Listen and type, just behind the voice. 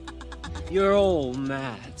You're all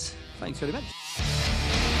mad. Thanks very much.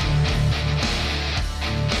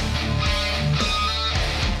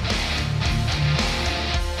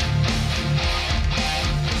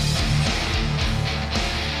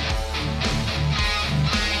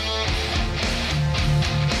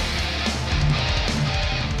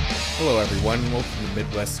 Hello everyone, welcome to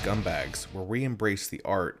Midwest Scumbags, where we embrace the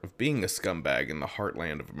art of being a scumbag in the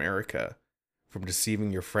heartland of America. From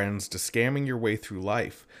deceiving your friends to scamming your way through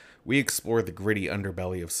life, we explore the gritty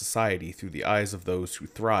underbelly of society through the eyes of those who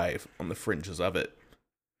thrive on the fringes of it.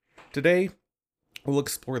 Today, we'll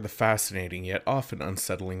explore the fascinating yet often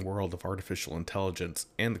unsettling world of artificial intelligence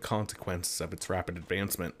and the consequences of its rapid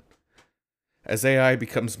advancement. As AI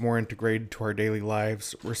becomes more integrated to our daily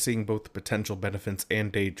lives, we're seeing both the potential benefits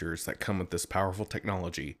and dangers that come with this powerful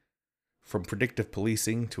technology. From predictive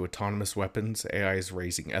policing to autonomous weapons, AI is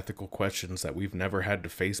raising ethical questions that we've never had to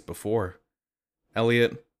face before.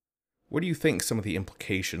 Elliot, what do you think some of the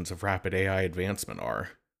implications of rapid AI advancement are?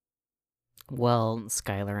 Well,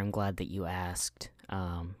 Skylar, I'm glad that you asked,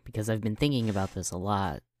 because I've been thinking about this a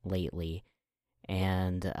lot lately,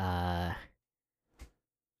 and,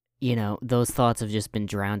 those thoughts have just been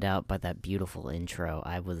drowned out by that beautiful intro.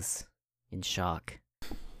 I was in shock.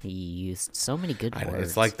 He used so many good words.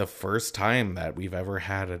 It's like the first time that we've ever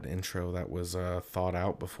had an intro that was thought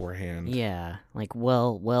out beforehand. Yeah, like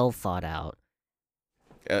well thought out.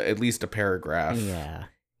 At least a paragraph. Yeah,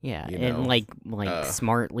 you and know, like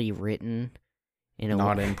smartly written.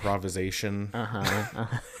 Not improvisation.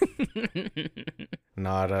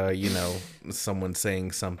 Not, someone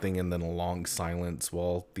saying something and then a long silence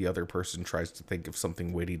while the other person tries to think of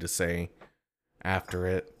something witty to say after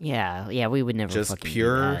it. Yeah, we would never just fucking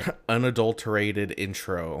pure, do that. Unadulterated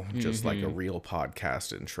intro, just like a real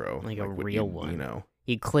podcast intro. Like a real one. You know.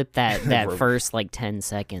 You clip that first, 10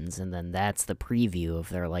 seconds, and then that's the preview of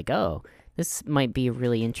they're like, oh, this might be a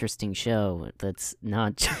really interesting show that's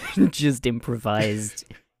not just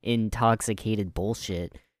improvised, intoxicated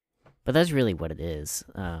bullshit. But that's really what it is.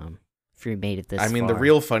 If you made it this far. The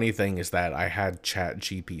real funny thing is that I had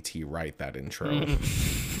ChatGPT write that intro.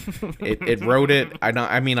 It wrote it. I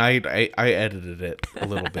edited it a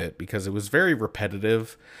little bit because it was very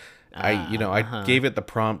repetitive. I gave it the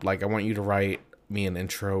prompt, I want you to write me an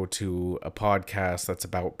intro to a podcast that's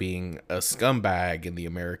about being a scumbag in the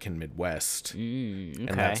American Midwest. Okay, and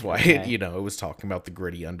that's why it was talking about the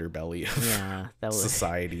gritty underbelly of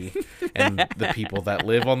society and the people that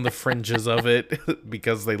live on the fringes of it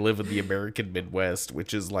because they live in the American Midwest,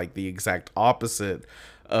 which is like the exact opposite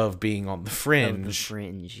of being on the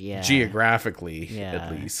fringe. Yeah. Geographically,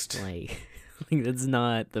 at least. That's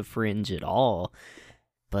not the fringe at all.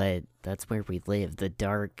 But that's where we live. The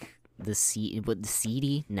dark, the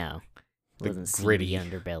seedy? No. It wasn't gritty seedy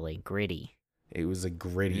underbelly. Gritty. It was a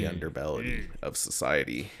gritty underbelly of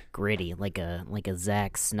society. Gritty, like a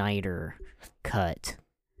Zack Snyder cut.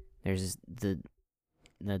 That's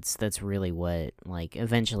really what,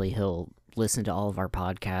 eventually he'll listen to all of our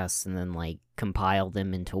podcasts and then compile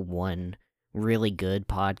them into one really good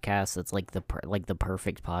podcast that's the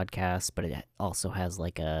perfect podcast, but it also has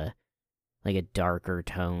a darker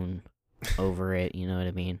tone over it, you know what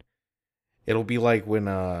I mean? It'll be like when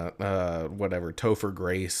Topher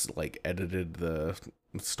Grace edited the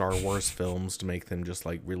Star Wars films to make them just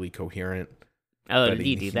really coherent. Oh, did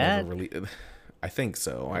he do that? I think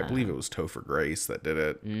so. I believe it was Topher Grace that did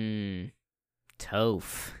it.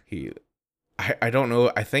 Toph. I don't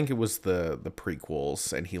know. I think it was the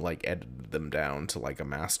prequels, and he edited them down to a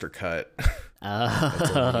master cut. Oh.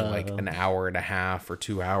 It's only an hour and a half or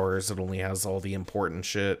 2 hours. It only has all the important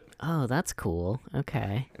shit. Oh, that's cool.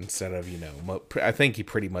 Okay. Instead of, I think he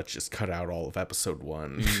pretty much just cut out all of episode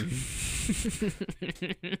 1.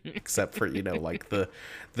 Except for, the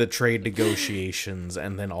trade negotiations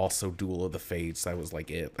and then also Duel of the Fates. That was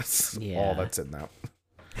it. That's all that's in that.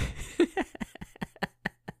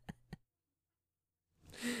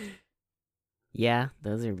 Yeah,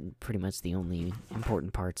 those are pretty much the only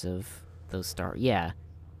important parts of those Yeah,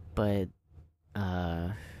 but,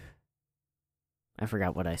 I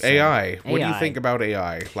forgot what I said. AI. What do you think about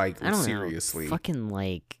AI? I don't seriously. know. Fucking,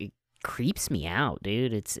 it creeps me out,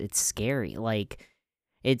 dude. It's scary.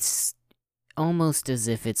 It's almost as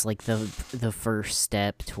if it's, the first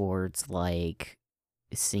step towards,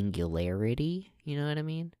 singularity. You know what I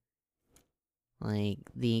mean?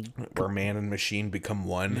 Where man and machine become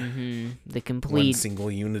one. Mm-hmm. The complete one single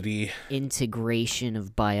unity. Integration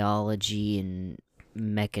of biology and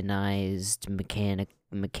mechanized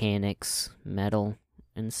mechanics, metal,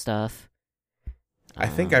 and stuff. I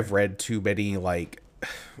think I've read too many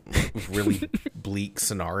really bleak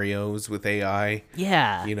scenarios with AI.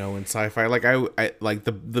 Yeah. You know, in sci-fi, like I like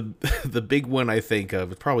the big one I think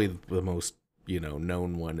of, probably the most, you know,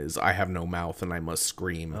 known one, is I Have No Mouth and I Must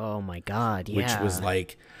Scream. Oh my god, yeah. Which was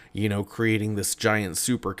like, you know, creating this giant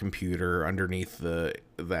supercomputer underneath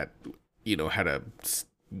that, you know, had a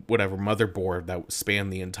whatever motherboard that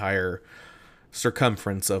spanned the entire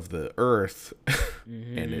circumference of the earth.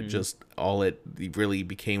 And it just, all it really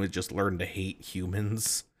became is just learn to hate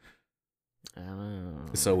humans.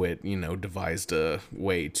 So it, you know, devised a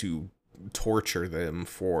way to torture them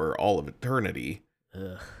for all of eternity.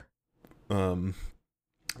 I don't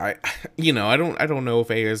know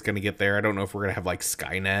if AI is gonna get there. I don't know if we're gonna have like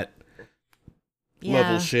Skynet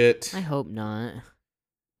level shit. I hope not.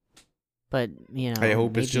 But, you know, I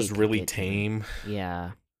hope it's maybe just it could really get to tame.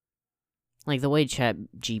 Yeah. Like the way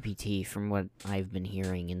ChatGPT, from what I've been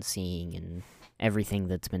hearing and seeing and everything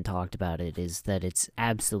that's been talked about it, is that it's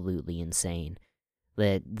absolutely insane.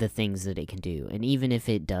 That the things that it can do. And even if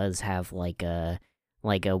it does have like a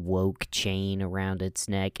woke chain around its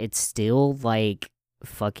neck, it's still like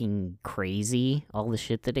fucking crazy, all the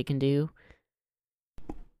shit that it can do.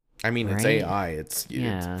 I mean, it's Right? AI. It's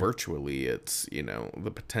Yeah. virtually, it's, you know,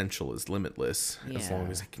 the potential is limitless as long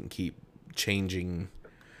Yeah. as it can keep changing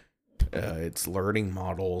its learning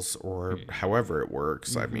models or however it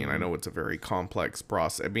works. I mean, I know it's a very complex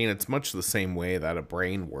process. I mean, it's much the same way that a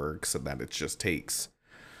brain works, and that it just takes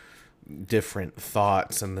different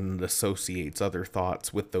thoughts and then associates other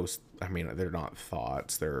thoughts with those. I mean, they're not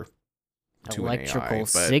thoughts, they're to an Electrical AI, but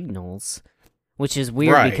signals. Which is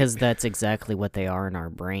weird Right. because that's exactly what they are in our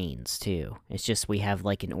brains, too. It's just we have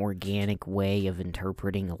like an organic way of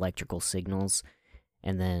interpreting electrical signals,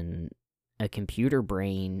 and then a computer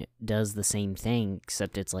brain does the same thing,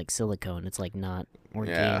 except it's like silicone. It's like not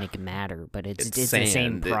organic matter, but it's the same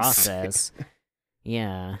sand. process.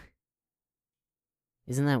 Yeah.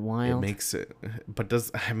 Isn't that It wild? makes it, but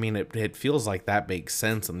it feels like that makes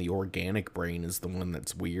sense, and the organic brain is the one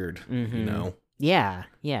that's weird, you Mhm. know? Yeah.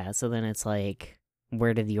 So then it's like,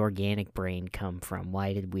 where did the organic brain come from?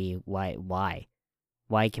 Why can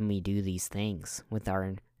we do these things with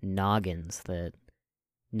our noggins that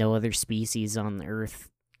no other species on the Earth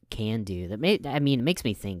can do? It makes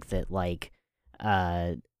me think that like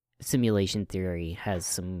simulation theory has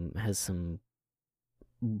some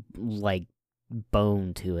like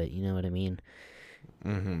bone to it, you know what I mean?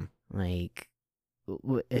 Mm-hmm. Like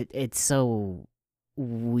it's so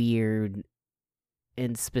weird,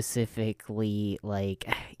 and specifically like,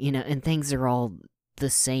 you know, and things are all the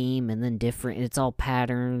same and then different. It's all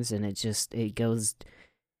patterns, and it goes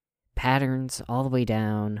patterns all the way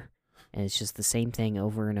down, and it's just the same thing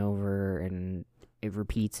over and over, and it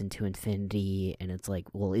repeats into infinity. And it's like,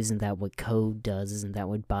 well, isn't that what code does? Isn't that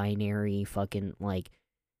what binary fucking like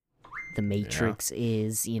the Matrix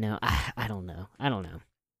is? You know, I don't know.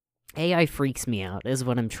 AI freaks me out, is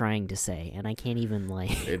what I'm trying to say, and I can't even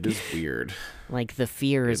like. It is weird. Like the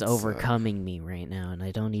fear is It's, overcoming me right now, and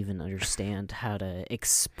I don't even understand how to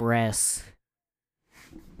express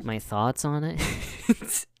my thoughts on it.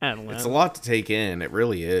 I don't know. It's a lot to take in. It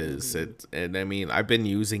really is. And I mean, I've been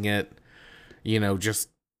using it, you know, just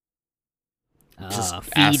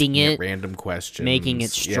feeding asking it, random questions, making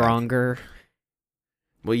it stronger.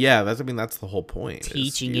 Well, yeah, that's the whole point.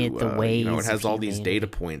 Teaching it the ways you know, it has of all these humanity. data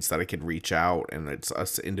points that I could reach out, and it's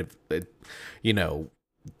us you know,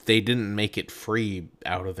 they didn't make it free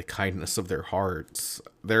out of the kindness of their hearts.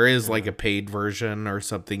 There is like a paid version or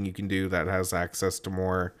something you can do that has access to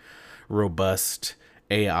more robust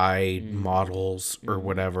AI models or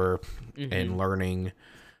whatever and learning.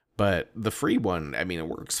 But the free one, I mean, it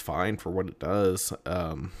works fine for what it does.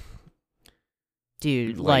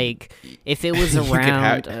 Dude, like, like if it was you could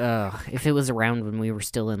around, if it was around when we were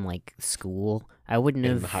still in like school, I wouldn't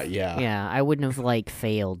have. Yeah. I wouldn't have like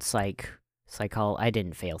failed I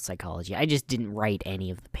didn't fail psychology. I just didn't write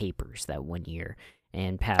any of the papers that one year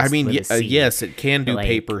and passed. I mean, with a C. yes, it can do Like,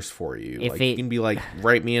 papers for you. if Like, it- you can be like,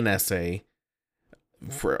 write me an essay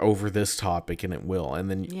for over this topic, and it will. And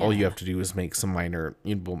then all you Yeah. have to do is make some minor,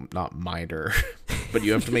 well, not minor, but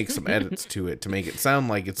you have to make some edits to it to make it sound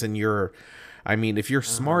like it's in your. I mean, if you're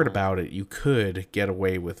smart about it, you could get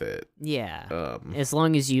away with it. Yeah. As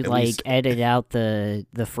long as you at like least- edit out the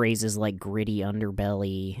phrases like gritty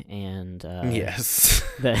underbelly and Yes.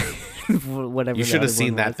 the whatever. You the should other have seen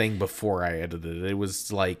one that was. thing before I edited it. It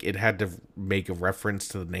was like it had to make a reference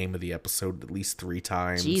to the name of the episode at least 3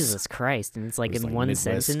 times. Jesus Christ! And it's like It was in like one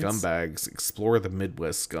Midwest sentence. Scumbags. Explore the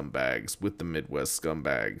Midwest Scumbags with the Midwest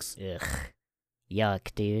Scumbags. Ugh.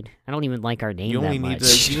 Yuck, dude. I don't even like our name You that only much.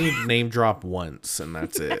 need to name drop once, and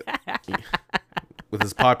that's it. with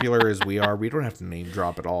as popular as we are, we don't have to name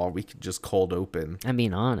drop at all. We could just cold open. I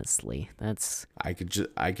mean, honestly, that's... I could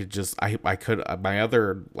my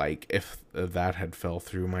other, like, if that had fell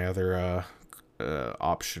through, my other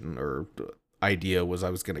option or idea was I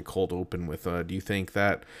was going to cold open with, do you think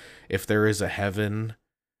that if there is a heaven,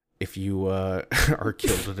 if you are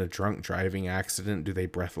killed in a drunk driving accident, do they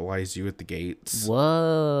breathalyze you at the gates?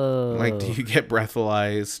 Whoa. Like, do you get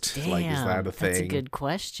breathalyzed? Damn, like, is that a thing? That's a good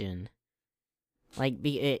question. Like,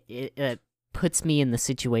 it puts me in the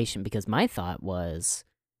situation, because my thought was,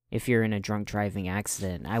 if you're in a drunk driving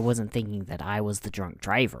accident, I wasn't thinking that I was the drunk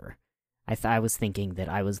driver. I was thinking that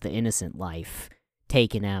I was the innocent life,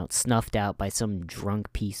 taken out, snuffed out by some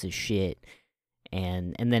drunk piece of shit,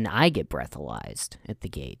 and then I get breathalyzed at the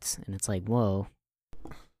gates, and it's like, whoa.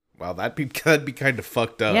 Wow, that'd be kind of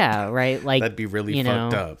fucked up. Yeah, right. Like, that'd be really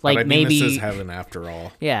fucked up. Like, but I mean, maybe this is heaven after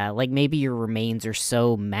all. Yeah, like maybe your remains are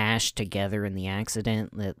so mashed together in the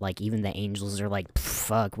accident that like even the angels are like,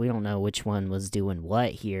 fuck, we don't know which one was doing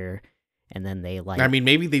what here, and then they like. I mean,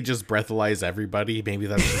 maybe they just breathalyze everybody. Maybe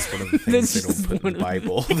that's just one of the things they don't put in the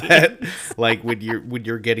Bible. That like when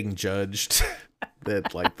you're getting judged.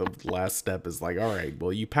 That like the last step is like, all right,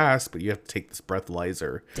 well, you passed, but you have to take this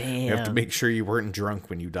breathalyzer. Damn. You have to make sure you weren't drunk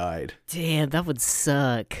when you died. Damn, that would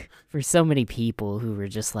suck for so many people who were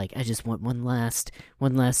just like, I just want one last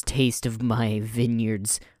taste of my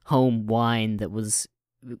vineyard's home wine that was,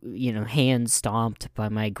 hand stomped by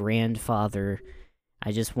my grandfather.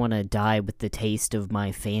 I just want to die with the taste of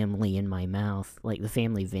my family in my mouth, like the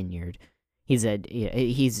family vineyard. He's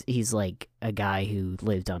like a guy who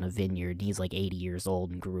lived on a vineyard, and he's like 80 years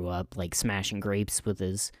old and grew up like smashing grapes with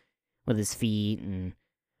his feet and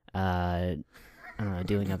I don't know,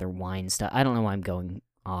 doing other wine stuff. I don't know why I'm going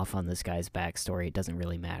off on this guy's backstory. It doesn't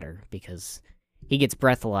really matter because he gets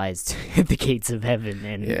breathalyzed at the gates of heaven,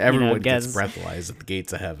 and everyone gets breathalyzed at the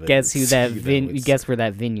gates of heaven. Guess who guess where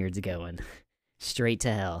that vineyard's going? Straight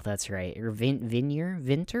to hell. That's right. Or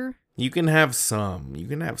Vinter? You can have some.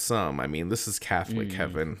 I mean, this is Catholic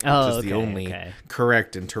heaven, which is the only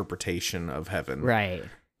correct interpretation of heaven. Right.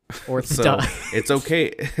 So it's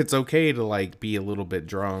okay. It's okay to like be a little bit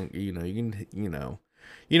drunk. You know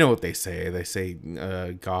what they say. They say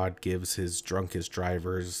God gives his drunkest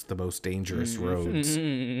drivers the most dangerous roads.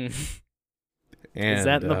 And, is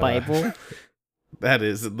that in the Bible? That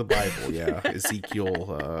is in the Bible. Yeah,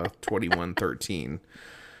 Ezekiel 21:13.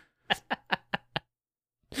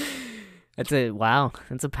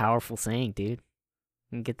 That's a powerful saying, dude.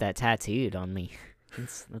 I can get that tattooed on me.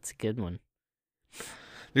 That's a good one.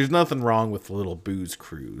 There's nothing wrong with a little booze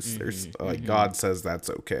cruise. There's God says that's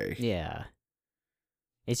okay. Yeah.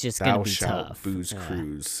 It's just gonna be shalt tough. Booze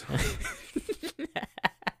cruise.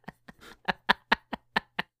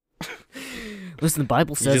 Listen, the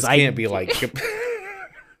Bible says you just can't be like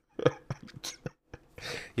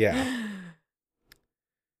yeah.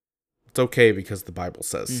 It's okay because the Bible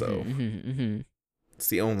says so. It's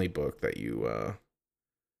the only book that you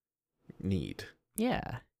need.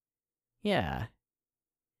 Yeah. Yeah.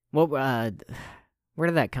 Well, where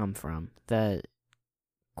did that come from? The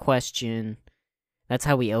question. That's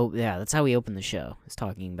how we open the show. It's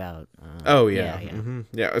talking about. Yeah.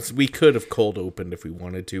 We could have cold opened if we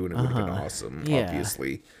wanted to, and it would have been awesome. Yeah.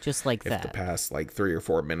 Obviously, just like that. If the past like 3 or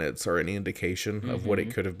 4 minutes are any indication of what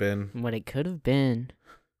it could have been. What it could have been.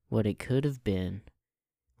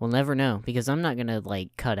 We'll never know, because I'm not gonna like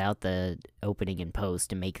cut out the opening in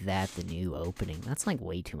post and make that the new opening. That's like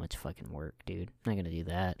way too much fucking work, dude. I'm not gonna do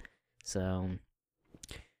that. So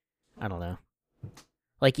I don't know.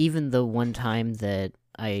 Like even the one time that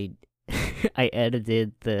I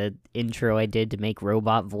edited the intro I did to make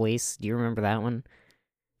Robot Voice. Do you remember that one?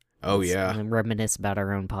 Oh, yeah. And reminisce about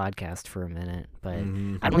our own podcast for a minute, but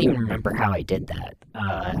I don't even remember how I did that.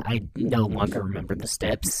 I no longer remember the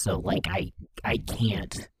steps, so like I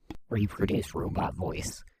can't reproduce Robot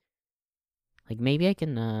Voice. Like maybe I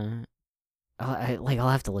can. I'll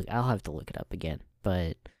have to look it up again,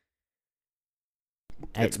 but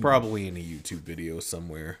it's probably in a YouTube video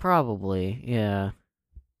somewhere. Probably, yeah.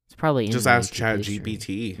 It's probably in just ask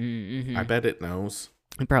ChatGPT. I bet it knows.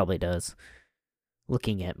 It probably does.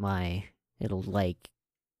 Looking at it'll like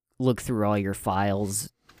look through all your files,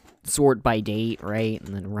 sort by date, right?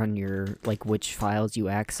 And then run your like which files you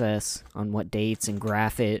access on what dates and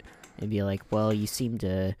graph it and be like, well, you seem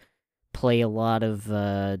to play a lot of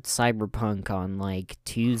Cyberpunk on like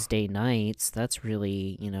Tuesday nights. That's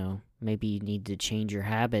really, maybe you need to change your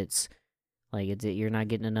habits. Like you're not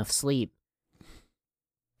getting enough sleep.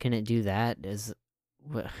 Can it do that as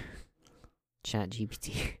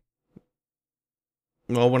ChatGPT?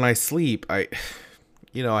 Well, when I sleep, I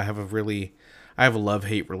have I have a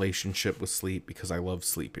love-hate relationship with sleep because I love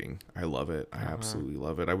sleeping. I love it. I Uh-huh. absolutely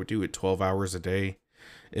love it. I would do it 12 hours a day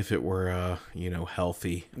if it were,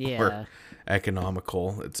 healthy or Yeah.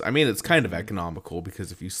 economical. It's kind of Mhm. economical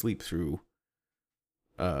because if you sleep through,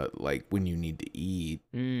 like when you need to eat,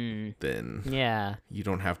 then Yeah, you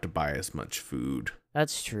don't have to buy as much food.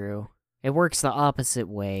 that's true. It works the opposite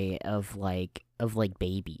way of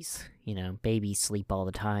babies. You know, babies sleep all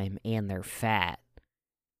the time and they're fat,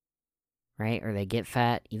 right? Or they get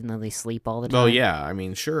fat even though they sleep all the time. Well, yeah,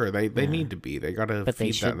 sure, they Yeah. need to be. They gotta But they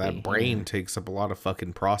feed should that be, brain yeah. takes up a lot of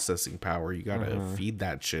fucking processing power. You gotta Uh-huh. feed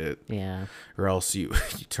that shit, Yeah. or else you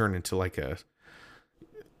you turn into like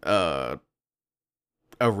uh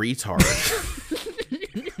a retard.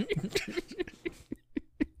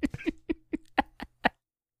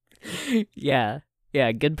 Yeah.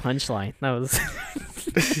 Yeah, good punchline. That was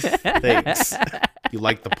Thanks. You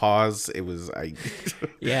like the pause? It was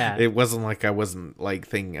Yeah. It wasn't like I wasn't like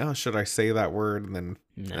thinking, oh, should I say that word? And then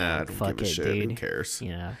No, I don't fuck give a it, shit. dude. Who cares?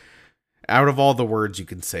 Yeah. Out of all the words you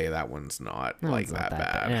can say, that one's not No, like it's not that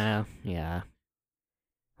that bad. Yeah, yeah.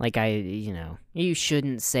 Like you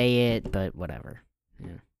shouldn't say it, but whatever.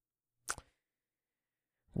 Yeah.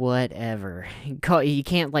 Whatever. You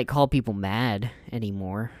can't call people mad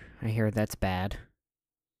anymore. I hear that's bad.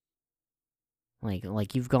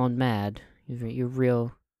 Like you've gone mad. You're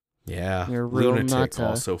real. Yeah, You're a real lunatic nutta.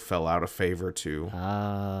 also fell out of favor too.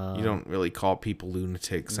 You don't really call people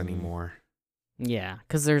lunatics anymore. Yeah,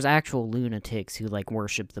 because there's actual lunatics who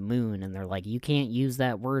worship the moon, and they're like, you can't use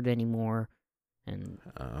that word anymore. And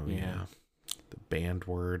Yeah, the banned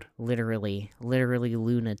word. literally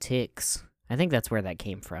lunatics. I think that's where that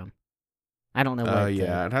came from. I don't know what.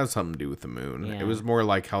 Yeah, it has something to do with the moon. Yeah. It was more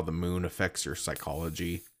like how the moon affects your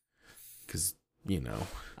psychology, because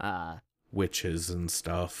witches and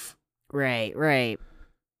stuff. Right.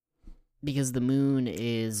 Because the moon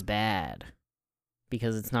is bad.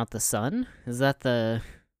 Because it's not the sun? Is that the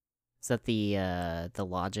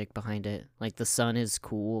logic behind it? Like the sun is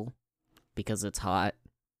cool because it's hot.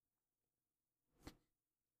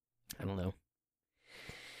 I don't know.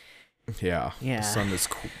 Yeah. Yeah. The sun is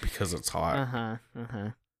cool because it's hot. Uh-huh.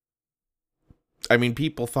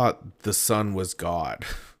 People thought the sun was God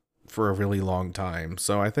for a really long time.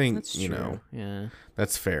 So I think, That's true. Yeah.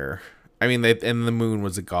 that's fair. And the moon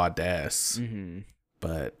was a goddess. Mm-hmm.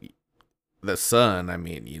 But the sun,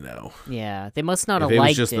 Yeah, they must not if have it was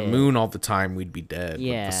liked just it. the moon all the time, we'd be dead.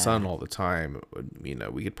 Yeah. But the sun all the time,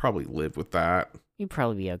 we could probably live with that. You'd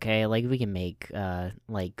probably be okay. Like we can make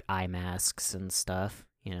eye masks and stuff.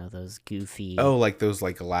 Those goofy. Oh, like those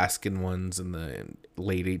Alaskan ones in the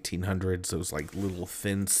late 1800s. Those little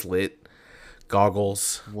thin slit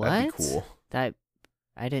goggles. What? That'd be cool. That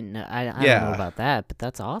I didn't know. I don't Yeah. know about that, but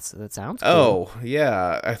that's awesome. That sounds cool. Oh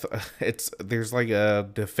yeah, there's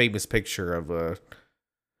the famous picture of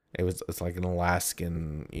it's like an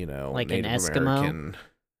Alaskan, Like an Native Eskimo? American.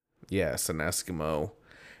 Yes, an Eskimo.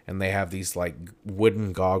 And they have these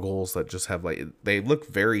wooden goggles that just have they look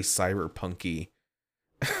very cyberpunky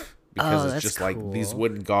because it's that's just these cool.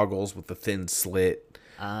 wooden goggles with the thin slit.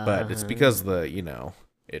 But it's because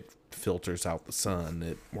it filters out the sun.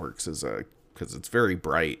 It works because it's very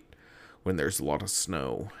bright when there's a lot of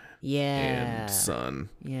snow Yeah. and sun.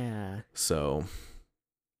 Yeah. So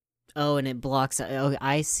Oh, and it blocks. Oh,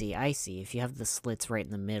 I see. If you have the slits right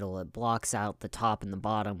in the middle, it blocks out the top and the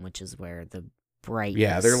bottom, which is where the bright.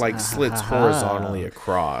 yeah, they're slits horizontally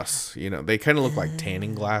across. They kind of look like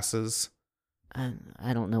tanning glasses.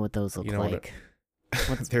 I don't know what those look You know what like.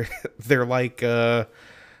 They're like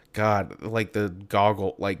like the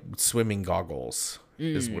goggle, swimming goggles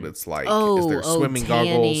is what it's like. Oh, is there swimming goggles?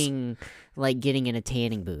 tanning, like getting in a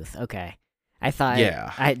tanning booth. Okay, I thought.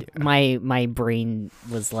 Yeah. My brain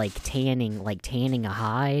was tanning a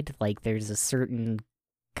hide. Like there's a certain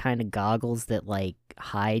kind of goggles that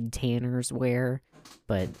hide tanners wear,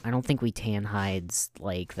 but I don't think we tan hides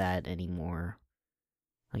like that anymore.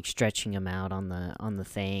 Like stretching them out on the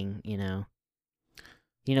thing, You know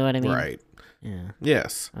what I mean? Right. Yeah.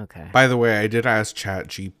 Yes. Okay. By the way, I did ask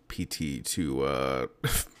ChatGPT to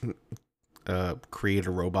create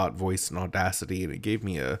a robot voice in Audacity, and it gave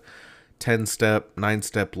me a 10-step,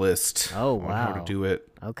 9-step list Oh, on how to wow. do it.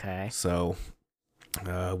 Okay. So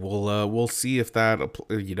we'll see if that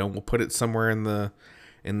we'll put it somewhere in the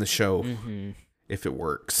show Mm-hmm. if it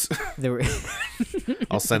works. There were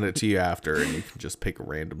I'll send it to you after, and you can just pick a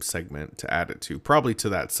random segment to add it to. Probably to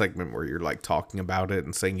that segment where you're talking about it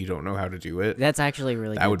and saying you don't know how to do it. That's actually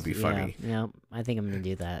really That good. would be funny. Yeah, I think I'm gonna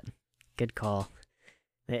do that. Good call.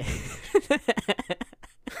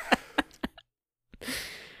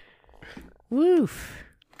 Woof.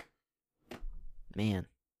 Man.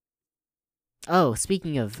 Oh,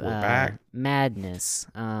 speaking of We're back. madness,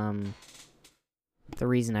 the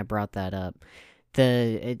reason I brought that up,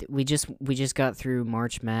 we just got through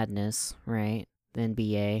March Madness, right? The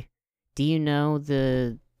NBA. Do you know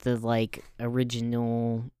the like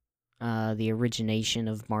original, the origination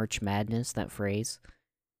of March Madness? That phrase?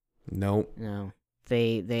 Nope. No.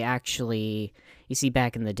 They actually, you see,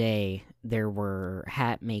 back in the day, there were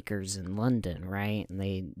hat makers in London, right?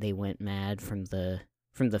 And they went mad from the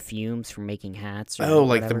fumes from making hats. Or Oh,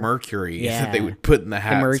 like whatever. the mercury Yeah. that they would put in the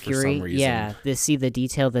hats The mercury, for some reason. yeah. The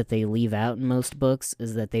detail that they leave out in most books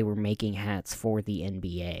is that they were making hats for the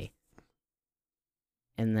NBA,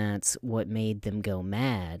 and that's what made them go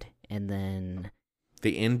mad. And then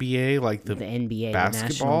The NBA, like the NBA, basketball?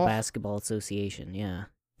 the National Basketball Association, yeah,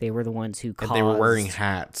 they were the ones who caused. And they were wearing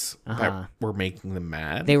hats Uh-huh. that were making them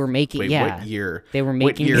mad. They were making. Wait, yeah. what year? They were What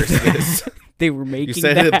making. year is this? They were making. You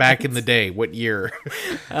said it back in the hats. day. What year?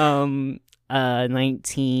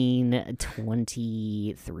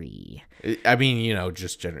 1923. I mean, you know,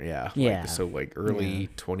 just generally, yeah. Yeah. So like early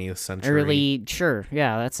 20th century. Early, sure,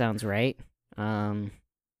 yeah, that sounds right. 20.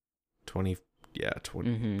 Yeah.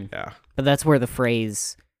 Mhm. Yeah. But that's where the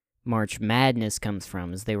phrase March Madness comes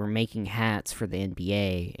from, is they were making hats for the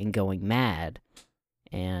NBA and going mad.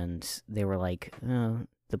 And they were like, oh,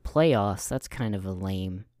 the playoffs, that's kind of a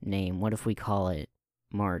lame name. What if we call it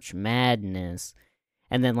March Madness?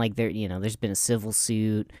 And then like there's been a civil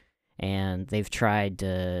suit, and they've tried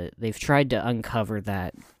to uncover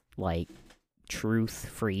that like truth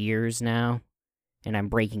for years now. And I'm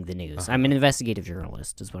breaking the news. I'm an investigative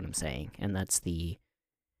journalist, is what I'm saying, and that's the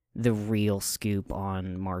real scoop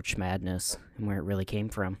on March Madness and where it really came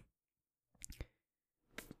from.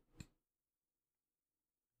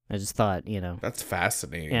 I just thought, That's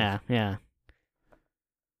fascinating. yeah.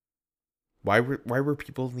 Why were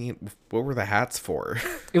people what were the hats for?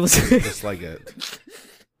 It was Just like it.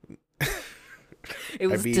 it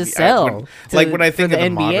was mean, to sell. When I think for of the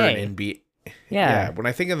NBA. modern NBA. Yeah. When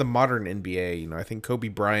I think of the modern NBA, I think Kobe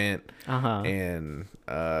Bryant and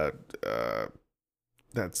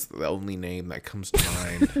that's the only name that comes to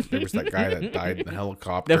mind. There was that guy that died in the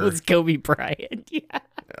helicopter. That was Kobe Bryant. Yeah.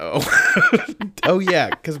 Oh yeah,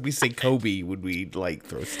 because we say Kobe when we like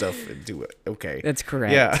throw stuff into it. Okay, That's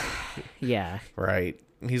correct. yeah, Yeah. right.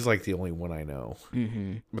 He's like the only one I know.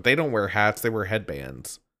 Mm-hmm. But they don't wear hats; they wear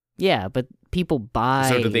headbands. Yeah, but people buy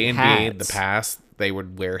So did the NBA hats. in the past? They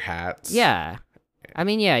would wear hats. Yeah. I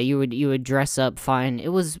mean, yeah, you would dress up fine. It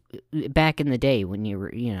was back in the day when you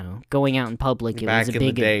were, going out in public. It Back was a in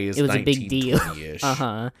big. the day, it was a big deal.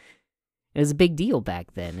 1920-ish. It was a big deal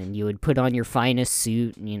back then, and you would put on your finest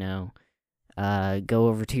suit, and, go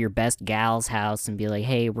over to your best gal's house and be like,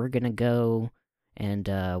 "Hey, we're gonna go and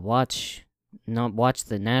watch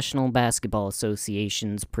the National Basketball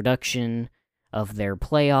Association's production of their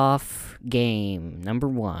playoff game number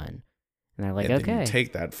 1." And they're like, and then "Okay." you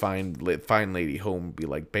take that fine lady home and be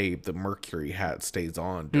like, "Babe, the mercury hat stays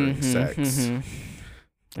on during sex." Mhm.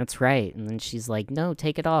 That's right. And then she's like, "No,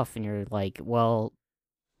 take it off." And you're like, "Well,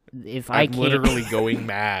 if I I'm can't..." literally going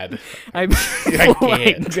mad. I'm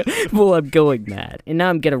can't. Well, I'm going mad. And now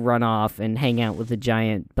I'm going to run off and hang out with a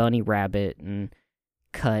giant bunny rabbit and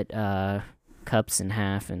cut cups in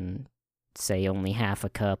half and say only half a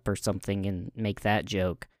cup or something and make that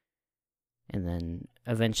joke. And then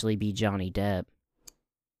eventually be Johnny Depp.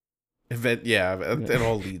 It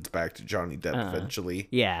all leads back to Johnny Depp eventually.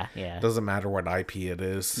 Yeah. Doesn't matter what IP it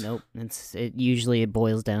is. Nope. Usually it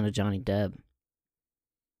boils down to Johnny Depp.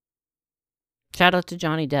 Shout out to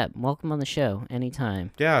Johnny Depp. Welcome on the show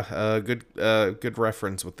anytime. Yeah, good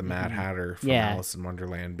reference with the Mad Hatter from Alice in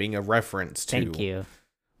Wonderland being a reference to. Thank you.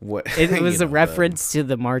 What It was a reference to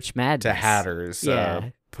the March Madness. to hatters. Yeah.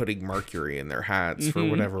 Putting mercury in their hats for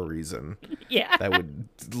whatever reason. Yeah. That would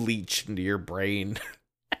leach into your brain.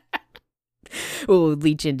 Well, it would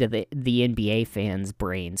leach into the NBA fans'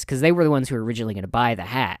 brains because they were the ones who were originally going to buy the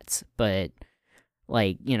hats. But,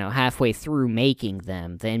 halfway through making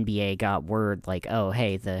them, the NBA got word like, oh,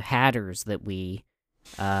 hey, the hatters that we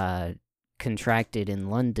contracted in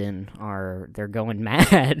London they're going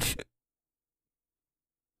mad.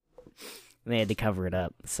 They had to cover it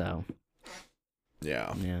up, so...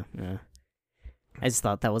 Yeah. Yeah. I just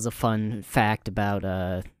thought that was a fun fact about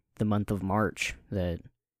the month of March that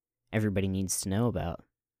everybody needs to know about.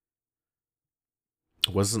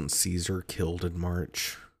 Wasn't Caesar killed in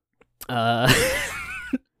March?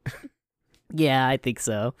 Yeah, I think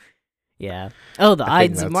so. Yeah. Oh, the I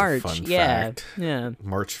think Ides of that's a March. fun Yeah. fact. Yeah.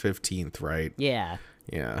 March 15th, right? Yeah.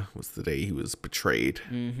 Yeah, was the day he was betrayed.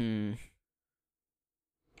 Mm-hmm.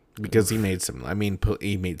 Because he made some. I mean,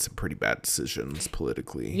 he made some pretty bad decisions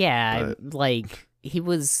politically. Yeah, but... like he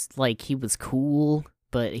was cool,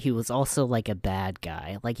 but he was also like a bad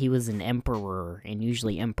guy. Like he was an emperor, and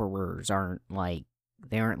usually emperors aren't like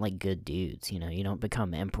good dudes. You know, you don't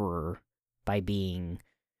become emperor by being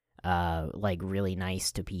like really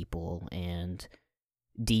nice to people and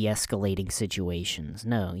de-escalating situations.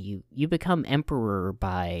 No, you become emperor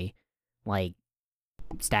by like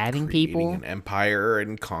stabbing creating people, an empire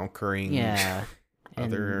and conquering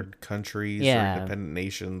other countries or independent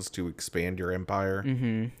nations to expand your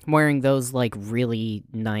empire. Wearing those like really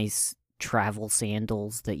nice travel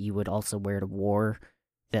sandals that you would also wear to war,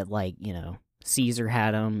 that like, you know, Caesar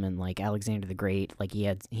had them, and like Alexander the Great, like he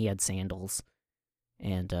had sandals,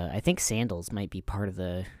 and I think sandals might be part of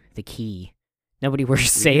the key. Nobody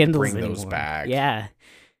wears sandals bring anymore. Those back. Yeah,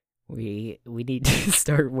 we need to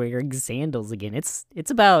start wearing sandals again. It's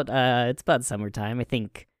about summertime. I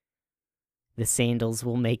think the sandals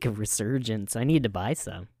will make a resurgence. I need to buy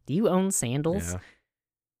some. Do you own sandals?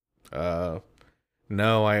 Yeah.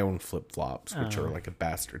 No, I own flip-flops, which are like a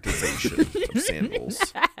bastardization of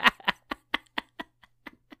sandals.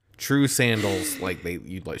 True sandals, like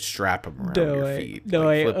you'd like strap them around your feet. No,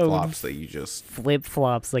 like flip-flops that you just...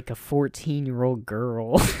 Flip-flops like a 14-year-old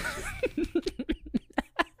girl.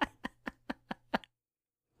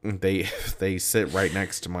 They sit right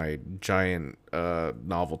next to my giant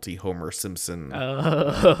novelty Homer Simpson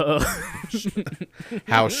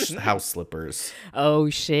house slippers. Oh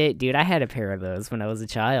shit, dude! I had a pair of those when I was a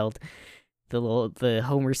child. The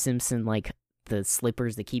Homer Simpson, like the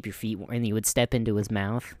slippers that keep your feet warm, and you would step into his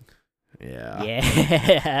mouth. Yeah.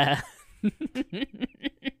 Yeah.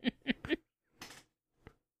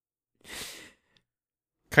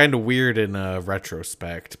 Kind of weird in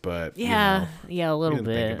retrospect, but yeah, a little didn't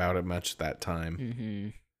bit. Think about it much at that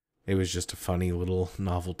time. It was just a funny little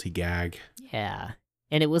novelty gag. Yeah,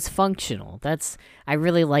 and it was functional. I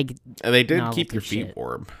really like. And they did keep your feet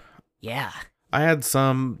warm. Yeah, I had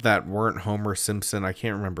some that weren't Homer Simpson. I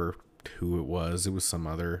can't remember who it was. It was some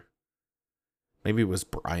other. Maybe it was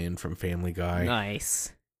Brian from Family Guy.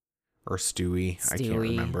 Nice. Or Stewie. I can't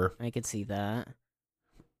remember. I could see that.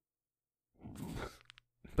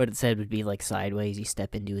 But it said it would be like sideways. You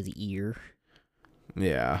step into his ear.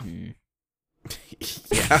 Yeah.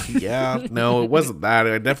 Yeah. No, it wasn't that.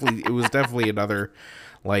 It was definitely another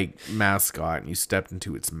like mascot, and you stepped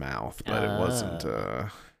into its mouth, but it wasn't.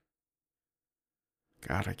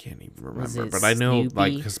 God, I can't even remember. But I know, Snoopy?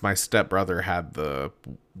 Like, because my stepbrother had the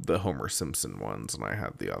Homer Simpson ones, and I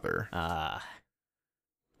had the other.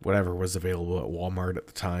 Whatever was available at Walmart at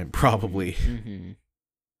the time, probably. Mm-hmm.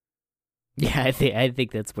 Yeah, I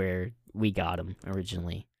think that's where we got them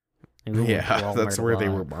originally. Yeah, that's where they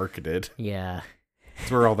were marketed. Yeah. That's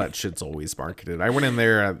where all that shit's always marketed. I went in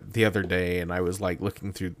there the other day, and I was like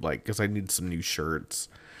looking through, like, because I need some new shirts.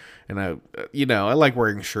 And I like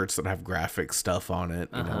wearing shirts that have graphic stuff on it.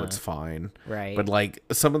 You know, it's fine. Right. But like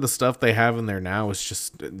some of the stuff they have in there now is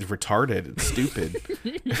just retarded. It's stupid.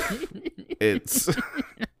 It's,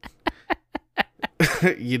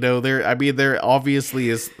 there obviously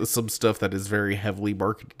is some stuff that is very heavily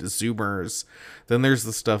marketed to Zoomers. Then there's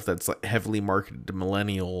the stuff that's like heavily marketed to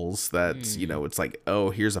millennials. That's, it's like,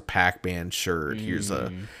 oh, here's a Pac-Man shirt. Here's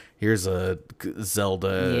a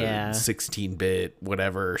Zelda 16-bit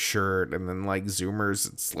whatever shirt, and then like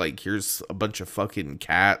Zoomers, it's like here's a bunch of fucking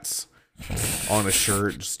cats on a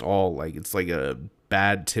shirt, just all like it's like a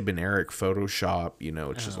bad Tim and Eric Photoshop,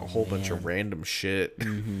 it's just a whole bunch of random shit.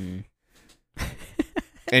 And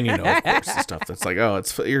of course the stuff that's like, oh,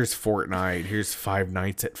 here's Fortnite, here's Five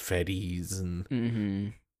Nights at Freddy's,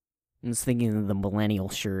 and I was thinking of the millennial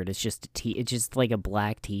shirt. It's just it's just like a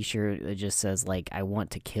black T-shirt that just says like "I want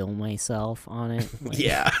to kill myself" on it. Like...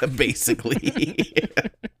 Yeah, basically.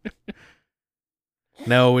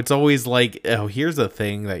 No, it's always like, oh, here's a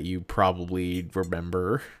thing that you probably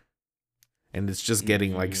remember, and it's just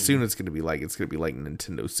getting like soon it's gonna be like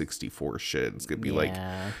Nintendo 64 shit. It's gonna be like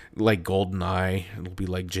GoldenEye. It'll be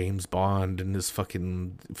like James Bond and his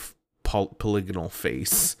fucking polygonal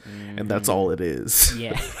face, and that's all it is.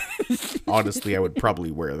 Yeah. Honestly, I would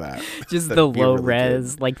probably wear that. Just the low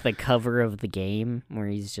res, like the cover of the game, where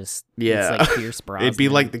he's just it's like Pierce Brosnan. It'd be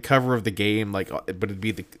like the cover of the game, but it'd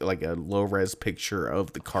be like a low res picture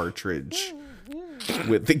of the cartridge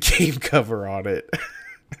with the game cover on it.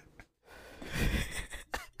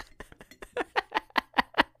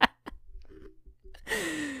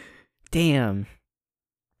 Damn.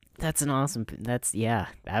 That's an awesome. That's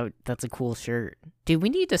that's a cool shirt, dude. We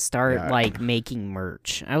need to start like making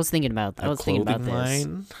merch. I was thinking about. I was thinking about this.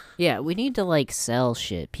 Line? Yeah, we need to like sell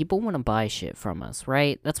shit. People want to buy shit from us,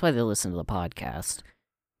 right? That's why they listen to the podcast.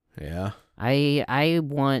 Yeah. I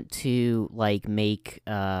want to like make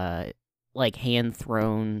like hand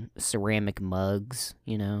thrown ceramic mugs.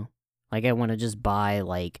 You know, like I want to just buy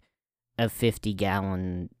like a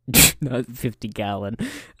 50-gallon, not 50-gallon,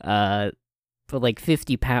 but like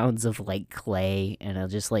 50 pounds of like clay, and I'll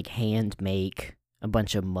just like hand make a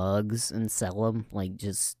bunch of mugs and sell them, like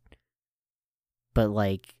just, but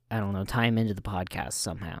like, I don't know, tie them into the podcast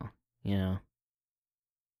somehow, you know?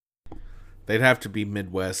 They'd have to be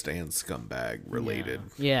Midwest and Scumbag related.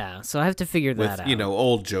 Yeah, so I have to figure that out. With,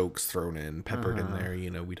 old jokes thrown in, peppered in there,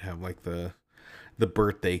 we'd have like the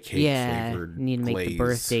birthday cake flavored you need to make glaze. the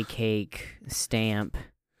birthday cake stamp.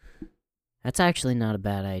 That's actually not a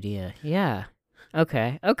bad idea. Yeah.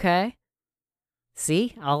 Okay.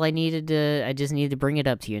 See, I just needed to bring it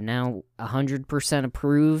up to you. Now, 100%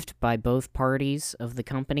 approved by both parties of the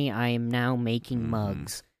company. I am now making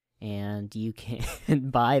mugs, and you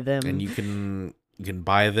can buy them. And you can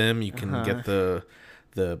buy them. You can get the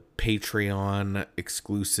Patreon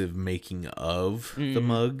exclusive making of the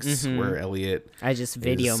mugs, where Elliot I just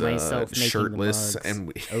video myself making shirtless the mugs. And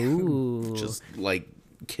we just like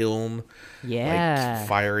kiln, like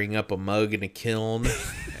firing up a mug in a kiln.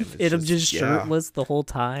 And I'm just shirtless the whole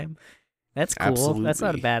time. That's cool. Absolutely. That's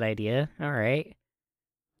not a bad idea. All right.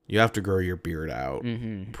 You have to grow your beard out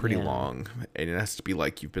pretty long, and it has to be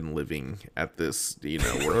like you've been living at this,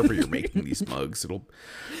 wherever you're making these mugs. We'll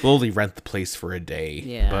only rent the place for a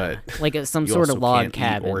day, but like some you sort also of log can't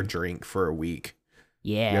cabin eat or drink for a week.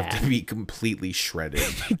 Yeah, you have to be completely shredded.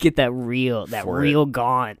 Get that real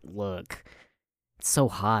gaunt look. It's so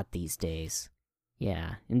hot these days.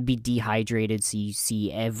 Yeah, and be dehydrated so you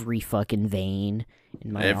see every fucking vein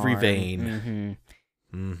in my arm. Vein.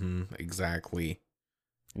 Exactly.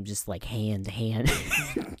 I'm just like hand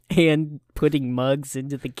putting mugs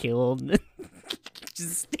into the kiln.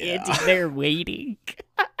 Just standing there waiting.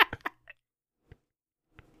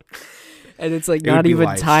 And it's like not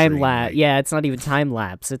even time lapse. Yeah, it's not even time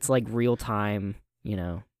lapse. It's like real time,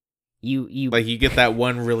 You like you get that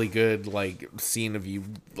one really good like scene of you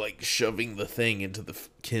like shoving the thing into the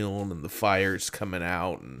kiln and the fire's coming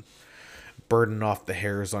out and burning off the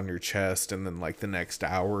hairs on your chest, and then like the next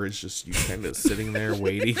hour is just you kind of sitting there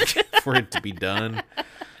waiting for it to be done.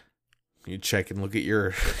 You check and look at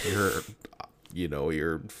your fucking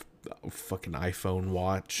iPhone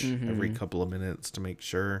watch every couple of minutes to make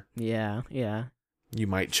sure. Yeah. You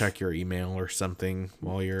might check your email or something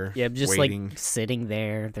while you're just waiting. Like sitting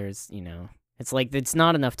there. There's it's like it's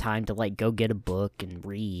not enough time to like go get a book and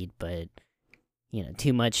read, but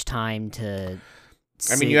too much time to.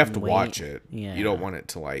 I mean, you have to watch it. Yeah. You don't want it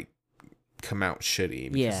to like come out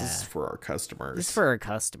shitty because this is for our customers. This is for our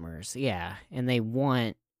customers, yeah. And they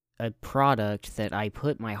want a product that I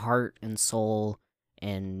put my heart and soul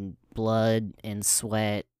and blood and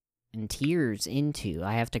sweat and tears into.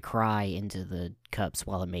 I have to cry into the cups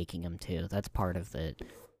while I'm making them too. That's part of it.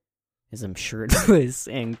 Is I'm shirtless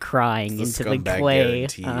and crying into the clay.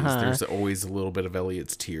 There's always a little bit of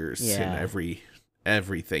Elliot's tears in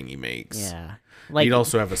everything he makes. Yeah. We'd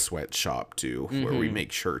also have a sweatshop too, where we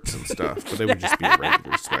make shirts and stuff, but it would just be a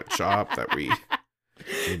regular sweatshop that we,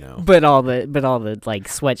 But all the like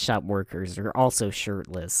sweatshop workers are also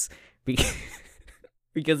shirtless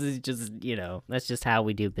because it's just that's just how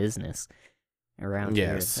we do business around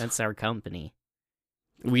here. That's our company.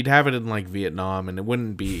 We'd have it in like Vietnam, and it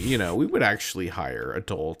wouldn't be, we would actually hire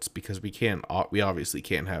adults because we obviously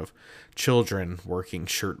can't have children working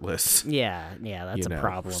shirtless. Yeah, that's a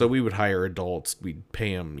problem. So we would hire adults. We'd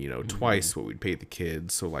pay them, twice what we'd pay the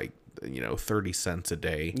kids. So like, 30 cents a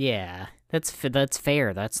day. Yeah, that's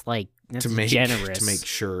fair. That's generous to make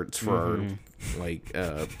shirts for our like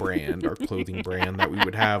brand, our clothing brand that we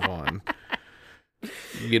would have on.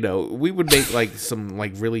 We would make like some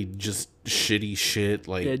like really just shitty shit,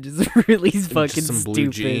 like just really fucking just some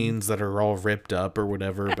blue stupid jeans that are all ripped up or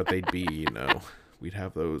whatever, but they'd be we'd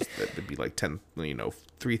have those that would be like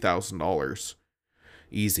 $3,000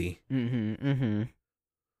 easy.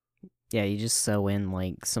 Yeah, you just sew in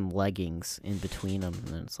like some leggings in between them, and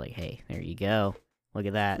then it's like, hey, there you go. Look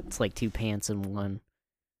at that. It's like 2 pants in one.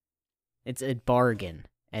 It's a bargain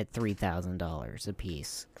at $3,000 a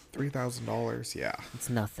piece. $3,000, yeah. It's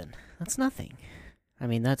nothing. That's nothing. I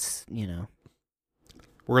mean, that's,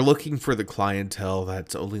 We're looking for the clientele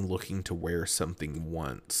that's only looking to wear something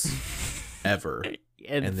once, ever,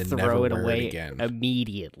 and then throw never it wear away it again.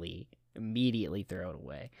 Immediately throw it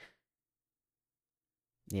away.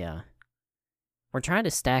 Yeah. We're trying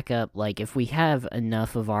to stack up, like, if we have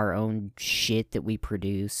enough of our own shit that we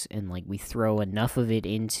produce and, like, we throw enough of it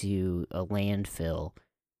into a landfill,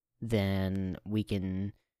 then we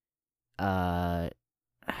can,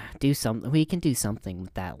 do something. We can do something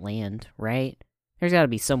with that land, right? There's gotta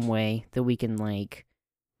be some way that we can, like,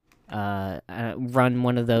 run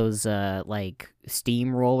one of those, like,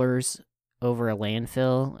 steamrollers over a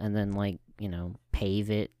landfill and then, like, you know,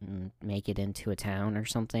 pave it and make it into a town or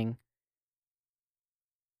something.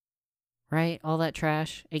 Right? All that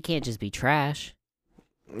trash? It can't just be trash.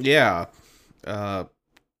 Yeah.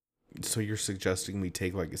 So you're suggesting we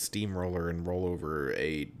take like a steamroller and roll over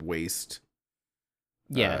a waste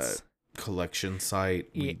Yes. collection site?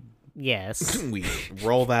 Yes. We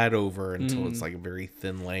roll that over until it's like a very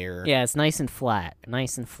thin layer. Yeah, it's nice and flat.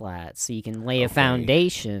 Nice and flat. So you can lay a Okay.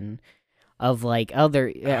 foundation of like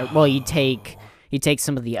other well, you take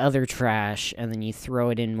some of the other trash and then you throw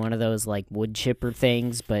it in one of those like wood chipper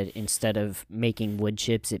things, but instead of making wood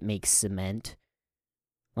chips, it makes cement.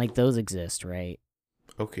 Like those exist, right?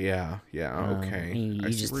 Okay, yeah, okay. You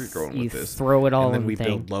I see just where you're going you with this. throw it all And then in we the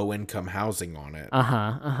thing. build low-income housing on it.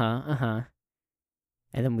 And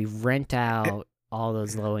then we rent out all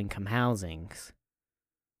those low-income housings.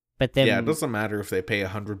 But then Yeah, it doesn't matter if they pay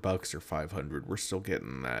 $100 or $500. We're still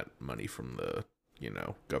getting that money from the,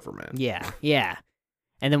 government. Yeah.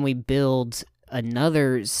 And then we build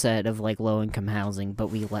another set of like low-income housing, but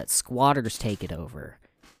we let squatters take it over.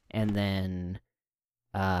 And then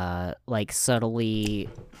like subtly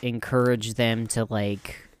encourage them to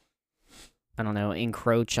like, I don't know,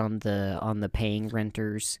 encroach on the paying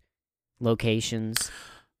renters' locations.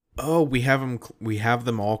 Oh, we have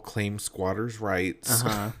them all claim squatters' rights.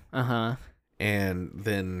 And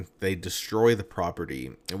then they destroy the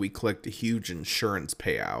property, and we collect a huge insurance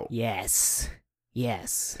payout. Yes.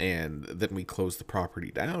 And then we close the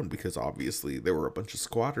property down because obviously there were a bunch of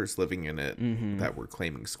squatters living in it that were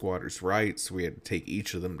claiming squatters' rights. So we had to take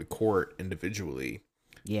each of them to court individually.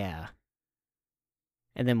 Yeah.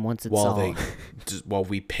 And then once it's while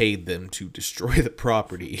we paid them to destroy the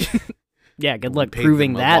property. Yeah, good luck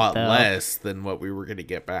proving that, a lot though. less than what we were going to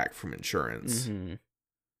get back from insurance.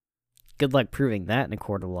 Good luck proving that in a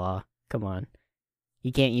court of law. Come on.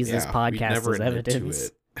 You can't use this podcast as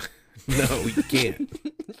evidence. No, you can't.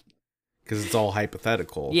 Because it's all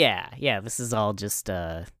hypothetical. Yeah, this is all just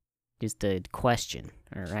a question,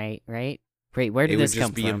 all right? Right? Wait, where did this come from? It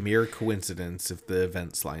would just be a mere coincidence if the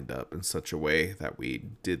events lined up in such a way that we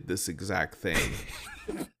did this exact thing.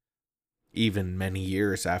 Even many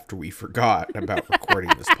years after we forgot about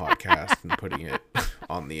recording this podcast and putting it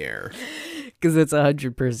on the air. Because it's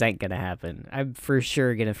 100% gonna happen. I'm for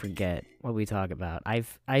sure gonna forget what we talk about.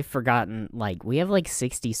 I've forgotten, like, we have like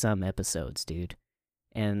 60-some episodes, dude.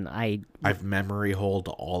 And I've memory holed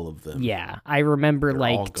all of them. Yeah, I remember They're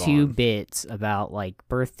like 2 bits about like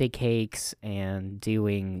birthday cakes and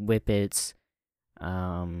doing whippets.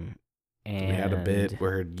 And we had a bit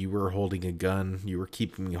where you were holding a gun, you were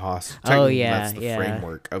keeping me hostage. Oh yeah, that's the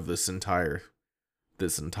framework of this entire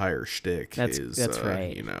shtick. That's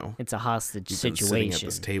right. It's a hostage situation. Been sitting at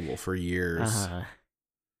this table for years.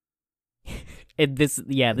 This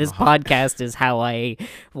podcast is how I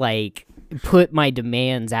like put my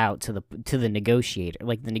demands out to the negotiator.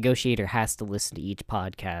 Like the negotiator has to listen to each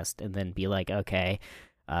podcast and then be like, okay,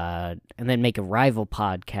 and then make a rival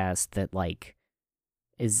podcast that like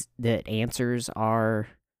that answers are.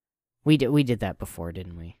 We did that before,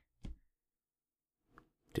 didn't we?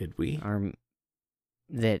 Did we?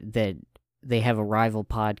 That they have a rival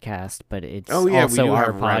podcast, but it's also we do have our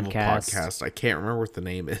a rival podcast. I can't remember what the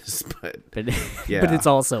name is, but yeah. But it's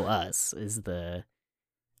also us. Is the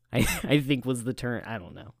I think was the term. I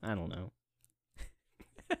don't know.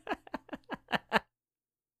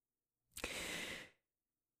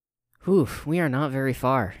 Whew, we are not very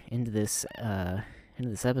far into this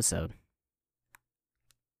episode.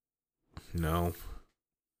 No,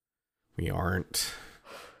 we aren't.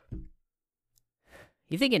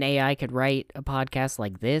 You think an AI could write a podcast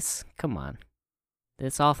like this? Come on.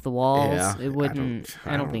 This off the walls? Yeah, it wouldn't.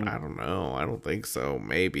 I don't think. I don't know. I don't think so.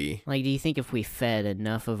 Maybe. Like, do you think if we fed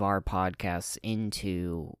enough of our podcasts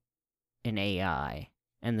into an AI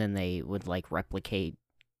and then they would, like, replicate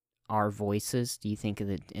our voices, do you think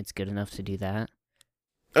that it's good enough to do that?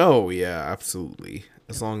 Oh, yeah, absolutely.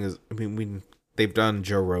 As long as, they've done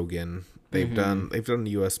Joe Rogan. They've done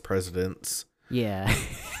U.S. presidents. Yeah.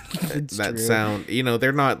 that sound,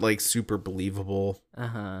 they're not like super believable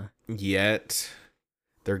yet.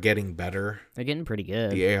 They're getting better. They're getting pretty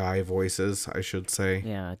good. The AI voices, I should say.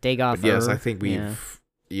 Yeah, Dagoff. But yes, I think we've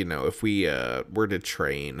if we were to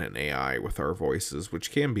train an AI with our voices,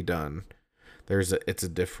 which can be done,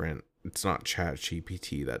 it's not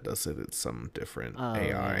ChatGPT that does it, it's some different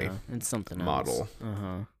AI it's something model.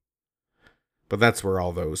 Else. But that's where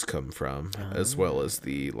all those come from, as well as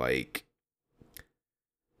the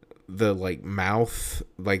mouth.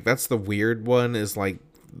 Like, that's the weird one, is like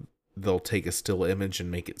they'll take a still image and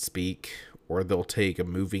make it speak, or they'll take a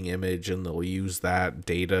moving image and they'll use that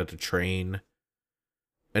data to train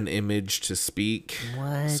an image to speak.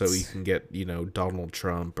 What? So you can get, Donald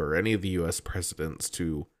Trump or any of the US presidents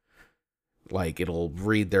to, it'll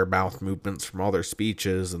read their mouth movements from all their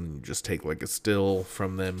speeches and just take a still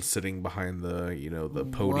from them sitting behind the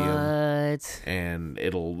podium. What? And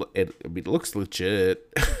it looks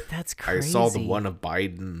legit. That's crazy. I saw the one of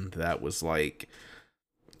Biden that was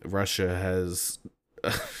Russia has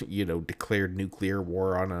declared nuclear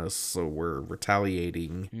war on us, so we're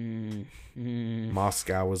retaliating.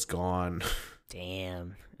 Moscow is gone.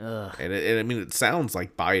 Damn. Ugh. And it sounds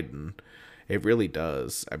like Biden. It really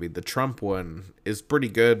does. I mean, the Trump one is pretty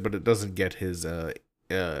good, but it doesn't get his what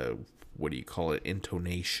do you call it,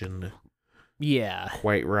 intonation? Yeah.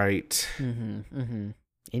 Quite right.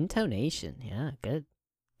 Intonation. Yeah, good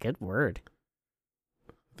word.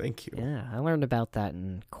 Thank you. Yeah, I learned about that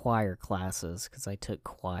in choir classes because I took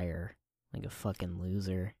choir like a fucking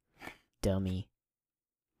loser. Dummy.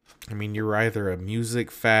 I mean, you're either a music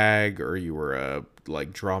fag or you were a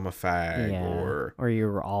drama fag, or you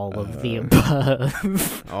were all of the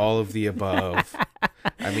above. All of the above.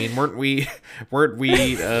 I mean, weren't we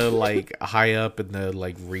high up in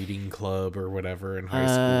the reading club or whatever in high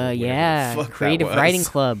school? Yeah, creative writing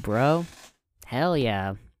club, bro. Hell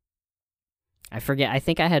yeah. I forget. I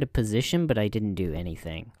think I had a position, but I didn't do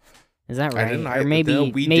anything. Is that right? Or maybe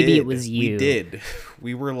it was you. We did.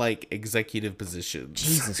 We were executive positions.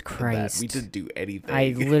 Jesus Christ. We didn't do anything.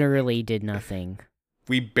 I literally did nothing.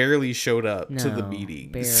 We barely showed up to the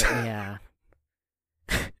meetings. Yeah.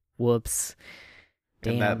 Whoops.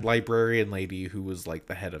 Damn. And that librarian lady who was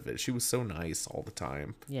the head of it, she was so nice all the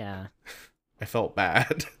time. Yeah. I felt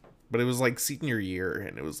bad. But it was senior year,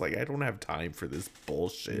 and it was I don't have time for this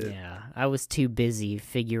bullshit. Yeah, I was too busy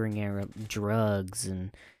figuring out drugs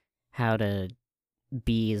and how to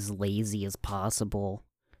be as lazy as possible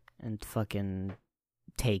and fucking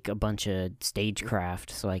take a bunch of stagecraft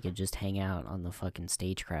so I could just hang out on the fucking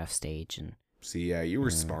stagecraft stage. And see, yeah, you were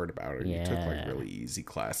smart about it. Yeah. You took really easy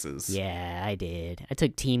classes. Yeah, I did. I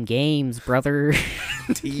took team games, brother.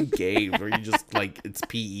 Team games where you just it's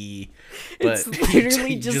PE, but it's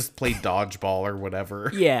literally you just play dodgeball or whatever.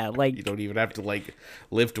 Yeah, you don't even have to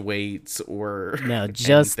lift weights or no,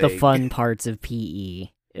 just anything. The fun parts of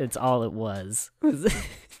PE. It's all it was. It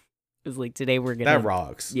was today we're gonna that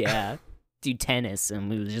rocks. Yeah, do tennis, and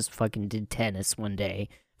we just fucking did tennis one day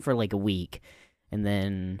for a week, and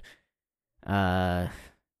then yeah,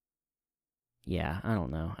 I don't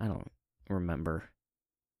know. I don't remember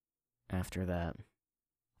after that.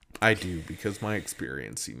 I do, because my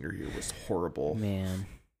experience senior year was horrible. Man.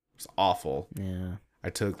 It was awful. Yeah. I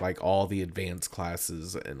took all the advanced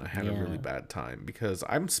classes, and I had a really bad time because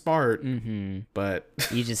I'm smart, but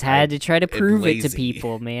you just had to try to prove it to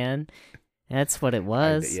people, man. That's what it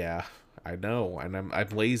was. I know, and I'm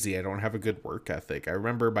lazy. I don't have a good work ethic. I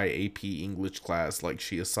remember my AP English class,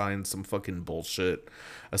 she assigned some fucking bullshit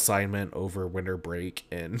assignment over winter break,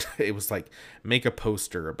 and it was make a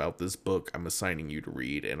poster about this book I'm assigning you to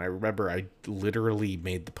read. And I remember I literally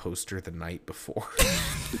made the poster the night before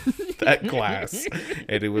that class,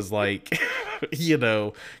 and it was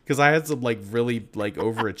because I had some really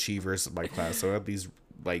overachievers in my class, so I had these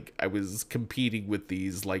I was competing with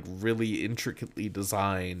these really intricately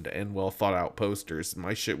designed and well thought out posters.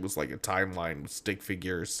 My shit was a timeline with stick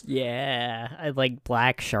figures. Yeah, I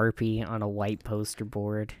black Sharpie on a white poster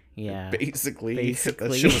board. Yeah, basically.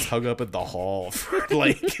 That shit was hung up in the hall for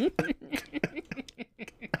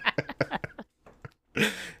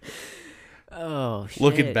Oh, shit.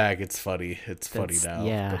 Looking back, it's funny. It's funny now.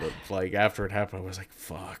 Yeah. But after it happened, I was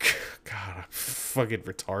fuck. God, I'm fucking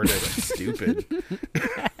retarded. I'm stupid.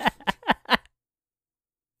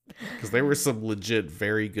 Because there were some legit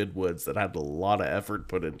very good ones that had a lot of effort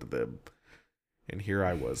put into them. And here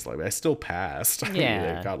I was, I still passed.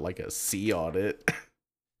 Yeah. I got a C on it.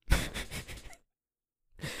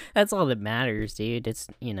 That's all that matters, dude. It's,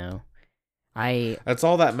 That's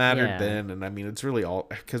all that mattered then, and it's really all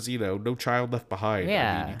because no child left behind.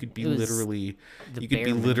 Yeah, you could be literally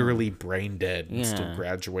brain dead and still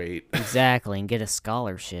graduate. Exactly, and get a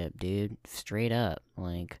scholarship, dude. Straight up,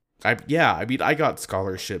 I got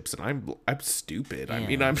scholarships, and I'm stupid.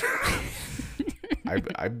 Yeah.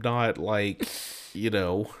 I'm not you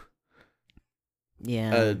know,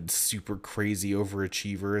 Yeah. a super crazy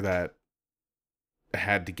overachiever that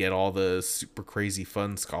had to get all the super crazy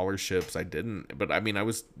fun scholarships. I didn't, but I mean, I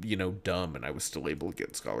was, dumb, and I was still able to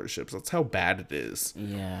get scholarships. That's how bad it is.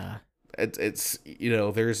 Yeah. It's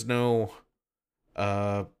there's no,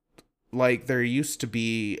 like, there used to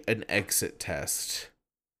be an exit test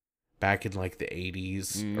back in like the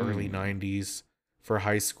 80s, early 90s for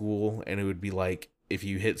high school, and it would be like, if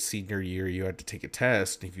you hit senior year, you had to take a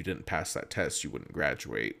test, and if you didn't pass that test, you wouldn't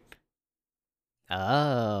graduate.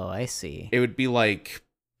 Oh, I see. It would be like,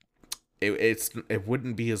 it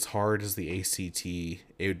wouldn't be as hard as the ACT.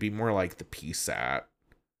 It would be more like the PSAT,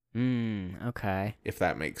 Okay. if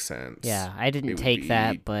that makes sense. Yeah, I didn't It would take be-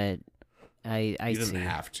 that, but I You see. didn't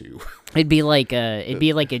have to. It'd be like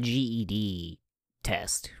a GED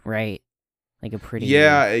test, right? Like a pretty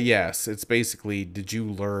Yes. It's basically, did you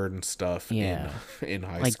learn stuff Yeah. in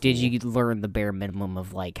high like school? did you learn the bare minimum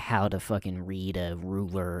of like how to fucking read a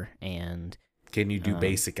ruler and Can you do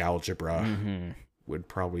basic algebra? mhm. Would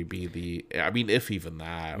probably be the, I mean, if even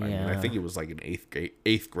that. I mean, I Yeah. think it was like an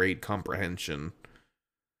eighth grade comprehension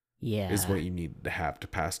Yeah. is what you need to have to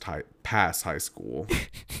pass high school.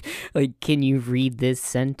 Like, can you read this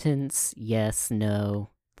sentence? Yes,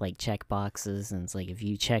 no. Like, check boxes. And it's like, if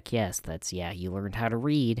you check yes, that's, yeah, you learned how to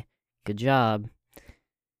read. Good job.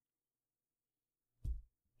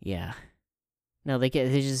 Yeah. No, they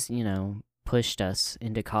just, pushed us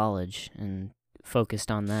into college and focused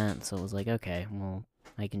on that. So it was like, okay, well,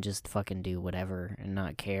 I can just fucking do whatever and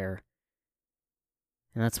not care.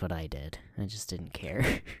 And that's what I did. I just didn't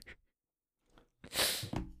care.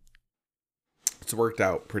 It's worked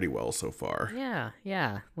out pretty well so far.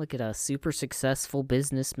 Yeah. Look at us, super successful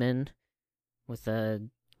businessmen with a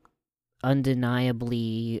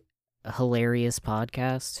undeniably hilarious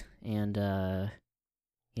podcast and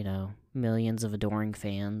millions of adoring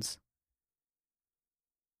fans.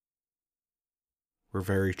 We're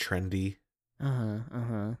very trendy.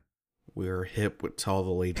 Uh-huh. We're hip with all the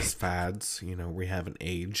latest fads. We haven't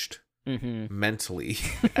aged mentally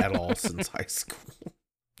at all since high school.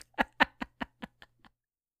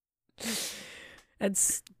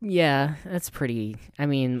 That's pretty, I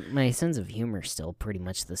mean, my sense of humor's still pretty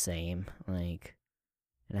much the same. Like,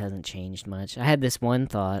 it hasn't changed much. I had this one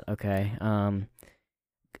thought, okay,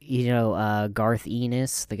 Garth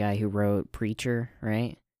Ennis, the guy who wrote Preacher,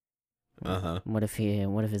 right? What if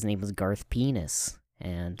his name was Garth Penis?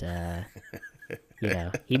 And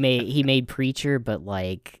he made Preacher, but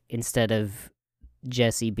like instead of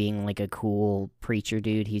Jesse being like a cool preacher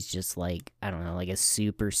dude, he's just like, I don't know, like a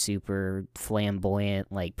super super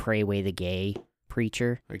flamboyant, like pray away the gay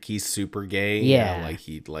preacher. Like, he's super gay. Yeah.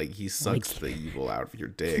 He sucks the evil out of your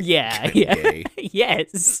dick. Yeah. Gay.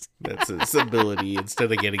 Yes. That's his ability.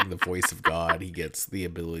 Instead of getting the voice of God, he gets the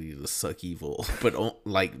ability to suck evil, but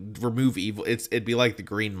remove evil. It'd be like the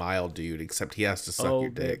Green Mile dude, except he has to suck your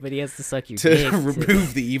dick but he has to suck your to dick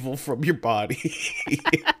remove the evil from your body.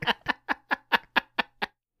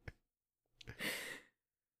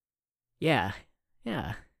 Yeah.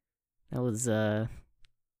 That was that'd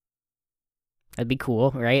be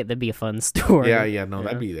cool, right? That'd be a fun story.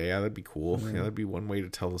 That'd be cool. Yeah. Yeah, that'd be one way to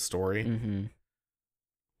tell the story. Mm-hmm.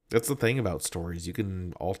 That's the thing about stories. You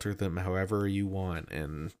can alter them however you want,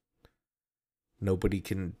 and nobody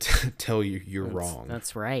can tell you you're wrong.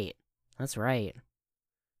 That's right.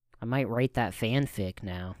 I might write that fanfic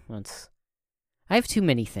now. I have too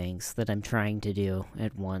many things that I'm trying to do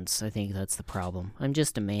at once. I think that's the problem. I'm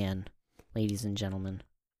just a man, ladies and gentlemen.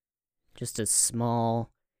 Just a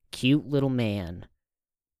small, cute little man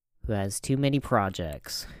who has too many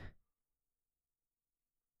projects.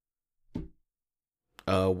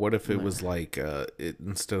 What if it was like,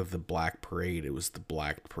 instead of the Black Parade, it was the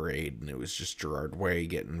Black Parade, and it was just Gerard Way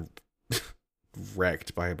getting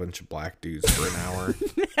wrecked by a bunch of black dudes for an hour?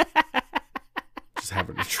 Just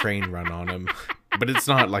having a train run on him. But it's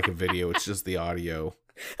not like a video, it's just the audio.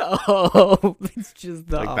 Oh, it's just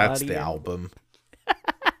the audio. That's the album.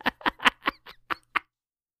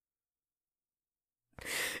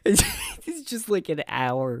 It's just like an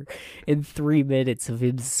hour and 3 minutes of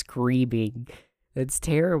him screaming. That's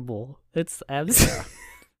terrible. That's absolutely...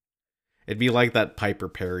 It'd be like that Piper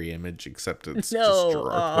Perry image, except it's just No.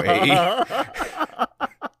 Gerard Way.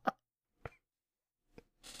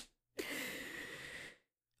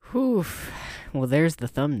 Whew. Well, there's the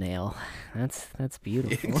thumbnail. That's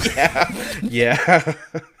beautiful. Yeah.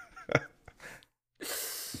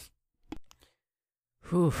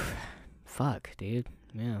 Whew. Fuck, dude.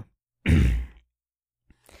 Yeah. It's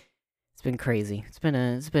been crazy. It's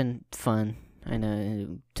been fun. I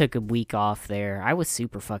know. Took a week off there. I was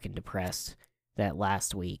super fucking depressed that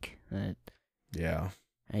last week. Yeah.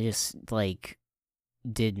 I just, like,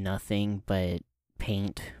 did nothing but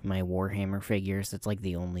paint my Warhammer figures. That's, like,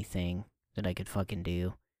 the only thing that I could fucking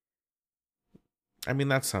do. I mean,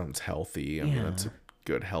 that sounds healthy. I mean, that's a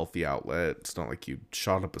good, healthy outlet. It's not like you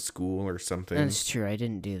shot up a school or something. That's true. I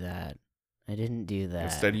didn't do that.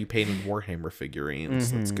 Instead, you painted Warhammer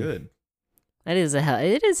figurines. That's good. It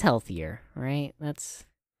is healthier, right? That's...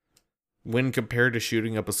 When compared to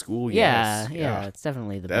shooting up a school, yeah, yes. Yeah, it's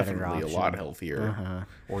definitely the better option. Definitely a lot healthier. Uh-huh.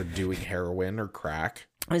 Or doing heroin or crack.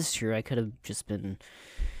 That's true. I could have just been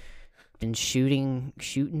shooting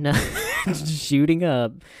up, shooting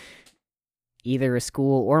up either a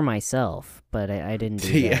school or myself, but I didn't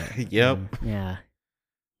do that. Yep. Yeah.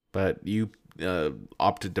 But you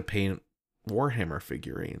opted to paint Warhammer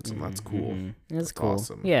figurines, and that's cool. That's cool.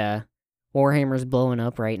 Awesome. Yeah. Warhammer's blowing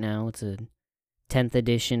up right now. It's a 10th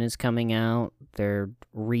edition is coming out. They're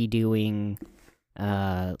redoing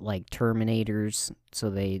like Terminators, so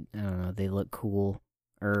they, I don't know, they look cool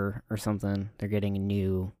or something. They're getting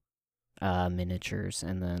new miniatures,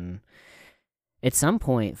 and then at some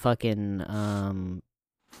point fucking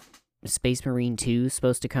Space Marine 2 is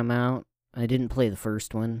supposed to come out. I didn't play the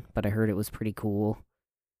first one, but I heard it was pretty cool.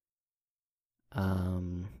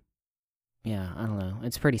 Yeah, I don't know.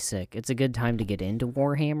 It's pretty sick. It's a good time to get into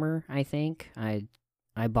Warhammer, I think. I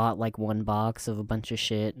bought like one box of a bunch of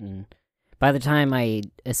shit, and by the time I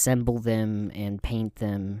assemble them and paint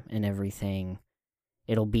them and everything,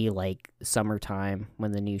 it'll be like summertime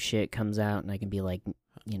when the new shit comes out, and I can be like,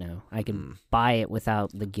 you know, I can buy it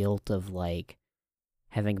without the guilt of like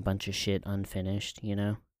having a bunch of shit unfinished, you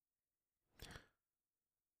know?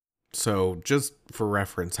 So, just for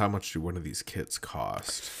reference, how much do one of these kits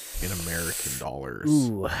cost in American dollars?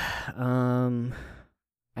 Ooh, I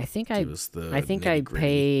think I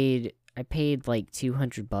paid like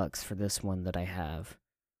 $200 for this one that I have.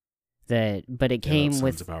 But it came that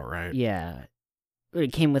with sounds about right. Yeah,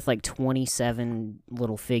 it came with like 27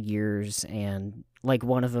 little figures, and like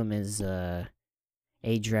one of them is Adrax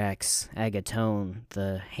Agatone,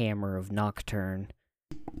 the Hammer of Nocturne.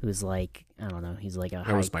 Who's like, I don't know, he's like a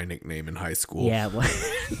That was my nickname in high school. Yeah.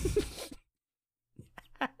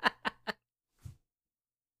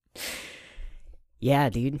 Yeah,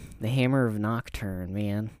 dude. The Hammer of Nocturne,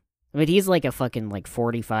 man. I mean, he's like a fucking like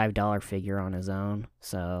 $45 figure on his own,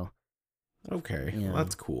 so... Okay, you know, well,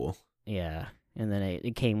 that's cool. Yeah, and then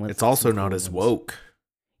it came with... It's also not as woke.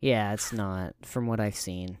 Yeah, it's not, from what I've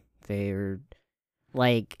seen. They're...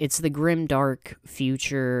 Like, it's the grim, dark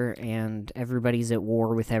future, and everybody's at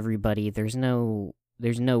war with everybody. There's no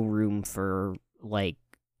room for, like,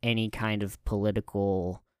 any kind of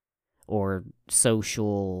political or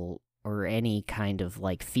social or any kind of,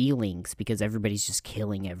 like, feelings, because everybody's just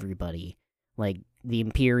killing everybody. Like, the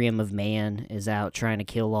Imperium of Man is out trying to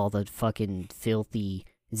kill all the fucking filthy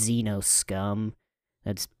Xeno scum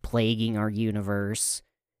that's plaguing our universe,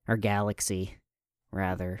 our galaxy,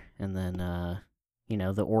 rather, and then, you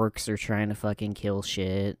know, the orcs are trying to fucking kill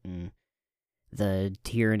shit, and the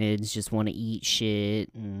Tyranids just want to eat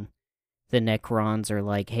shit, and the Necrons are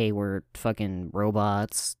like, hey, we're fucking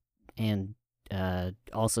robots, and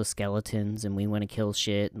also skeletons, and we want to kill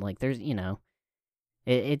shit, and like, there's, you know,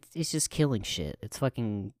 it's just killing shit. It's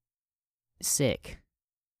fucking sick.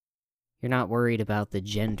 You're not worried about the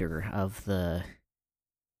gender of the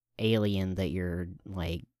alien that you're,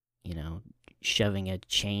 like, you know, shoving a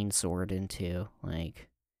chainsword into, like...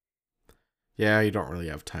 Yeah, you don't really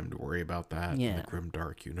have time to worry about that in the grim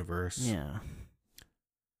dark universe. Yeah.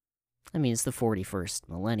 I mean, it's the 41st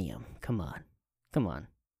millennium. Come on.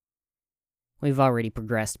 We've already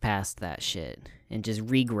progressed past that shit and just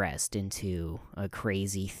regressed into a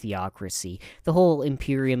crazy theocracy. The whole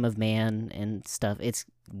Imperium of Man and stuff,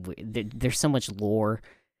 there's so much lore,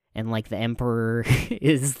 and like the Emperor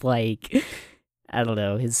is like... I don't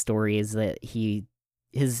know, his story is that he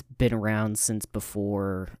has been around since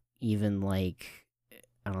before even, like,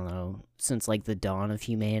 I don't know, since, like, the dawn of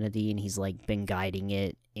humanity, and he's, like, been guiding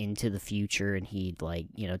it into the future, and he, like,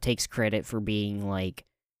 you know, takes credit for being, like,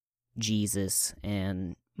 Jesus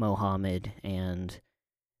and Mohammed and,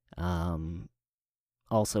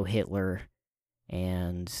 also Hitler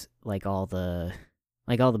and, like, all the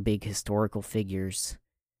big historical figures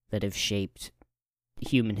that have shaped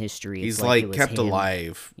human history. He's like kept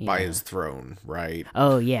alive by his throne, right?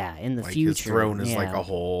 Oh yeah, in the future, his throne is like a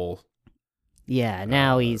whole. Yeah,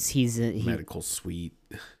 now he's medical suite.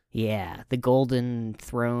 Yeah, the Golden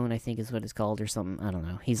Throne, I think is what it's called, or something. I don't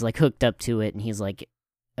know. He's like hooked up to it, and he's like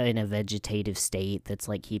in a vegetative state that's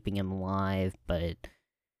like keeping him alive. But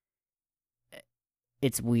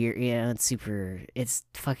it's weird. Yeah, it's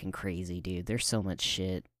fucking crazy, dude. There's so much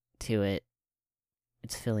shit to it.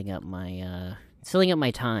 It's filling up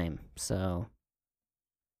my time. So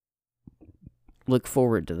look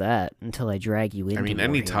forward to that until I drag you into I mean, Warhammer.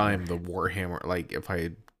 anytime the Warhammer, like if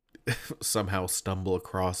I somehow stumble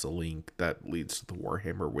across a link that leads to the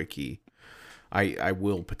Warhammer wiki, I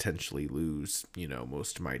will potentially lose,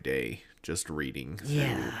 most of my day just reading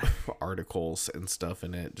through articles and stuff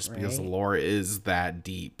in it, just because the lore is that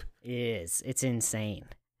deep. It is. It's insane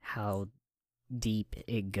how deep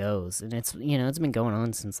it goes, and it's it's been going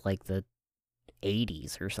on since like the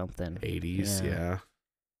 80s or something. 80s, yeah.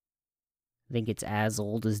 I think it's as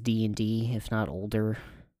old as D&D, if not older.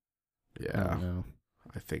 Yeah, I don't know.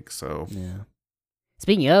 I think so. Yeah.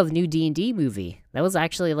 Speaking of, new D&D movie. That was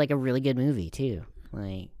actually like a really good movie too.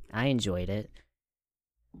 Like, I enjoyed it.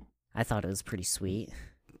 I thought it was pretty sweet.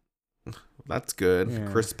 That's good. Yeah.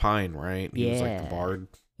 Chris Pine, right? He was like the bard.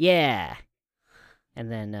 Yeah.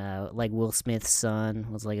 And then like Will Smith's son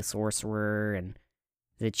was like a sorcerer, and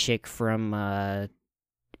the chick from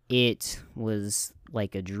It was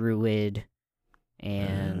like a druid,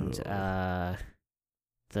 and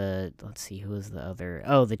let's see, who was the other?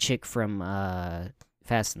 Oh, the chick from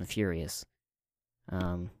Fast and the Furious.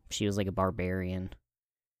 She was like a barbarian.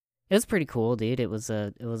 It was pretty cool, dude. It was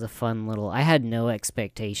a fun little. I had no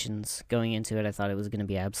expectations going into it. I thought it was gonna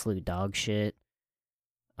be absolute dog shit.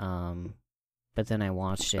 But then I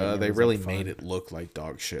watched it. They really made it look like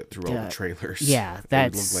dog shit through all the trailers. Yeah,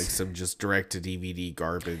 it looked like some just direct to DVD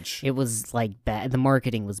garbage. It was like bad. The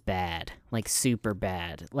marketing was bad, like super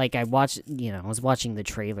bad. Like I watched, I was watching the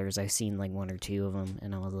trailers. I've seen like one or two of them,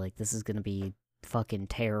 and I was like, this is gonna be fucking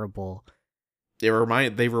terrible. They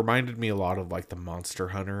reminded me a lot of like the Monster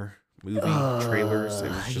Hunter movie trailers. It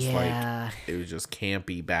was just it was just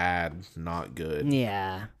campy, bad, not good.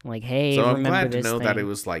 Yeah, like, hey, so I'm glad to know that it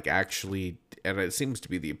was like actually, and it seems to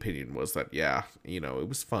be the opinion was that it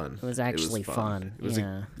was fun. It was actually fun. It was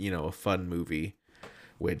a fun movie,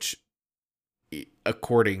 which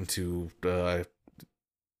according to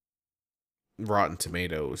Rotten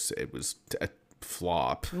Tomatoes, it was a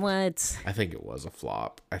flop. What? I think it was a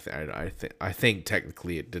flop. I think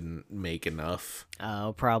technically it didn't make enough.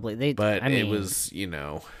 Oh, probably it was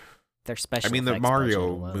their special. I mean, the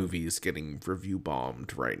Mario movie is getting review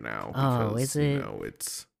bombed right now because is it?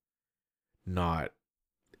 It's not.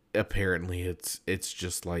 Apparently, it's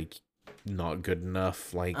just like not good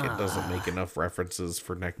enough. Like it doesn't make enough references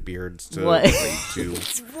for neckbeards to relate to.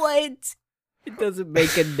 What? It doesn't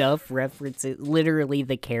make enough references. Literally,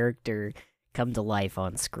 the character come to life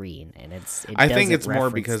on screen, and I think it's more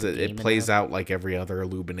because it plays out like every other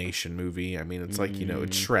Illumination movie. I mean, it's like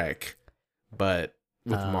it's Shrek, but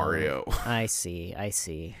with Mario. I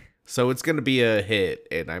see. So it's gonna be a hit,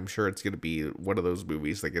 and I'm sure it's gonna be one of those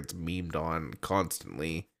movies that gets memed on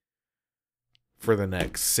constantly for the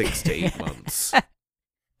next 6 to 8 months.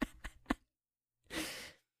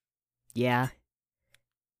 Yeah.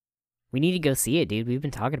 We need to go see it, dude. We've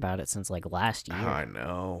been talking about it since like last year. I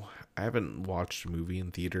know. I haven't watched a movie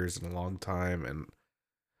in theaters in a long time, and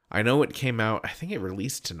I know it came out. I think it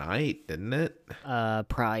released tonight, didn't it?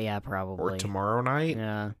 Probably. Or tomorrow night.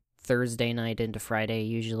 Yeah, Thursday night into Friday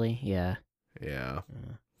usually. Yeah.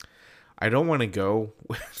 I don't want to go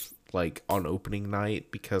like on opening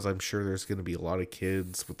night because I'm sure there's going to be a lot of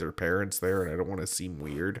kids with their parents there, and I don't want to seem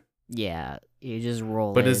weird. Yeah, you just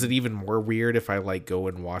roll. But is it even more weird if I like go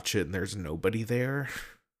and watch it and there's nobody there?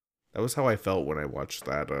 That was how I felt when I watched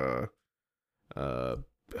that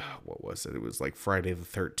what was it? It was like Friday the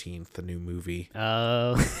 13th, the new movie.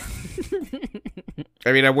 Oh.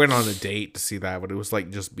 I mean, I went on a date to see that, but it was like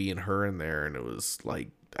just being her in there, and it was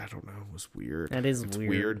like, I don't know, it was weird. It's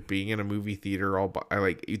weird being in a movie theater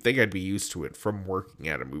you'd think I'd be used to it from working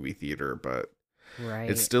at a movie theater, but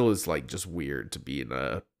it still is like just weird to be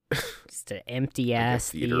in just an empty ass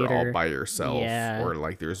theater all by yourself, or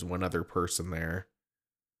like there's one other person there.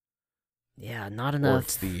 Yeah, not enough. Or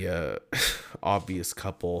it's the obvious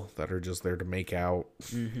couple that are just there to make out.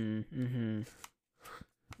 And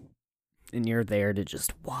you're there to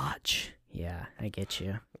just watch. Yeah, I get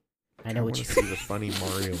you. I know what you see the funny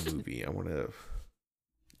Mario movie.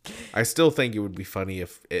 I still think it would be funny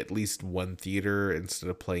if at least one theater, instead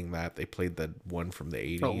of playing that, they played the one from the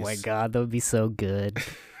 80s. Oh my god, that would be so good.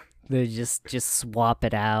 They just swap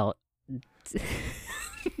it out.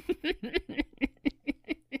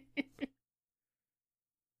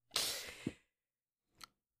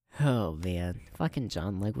 Oh man, fucking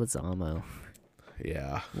John Leguizamo.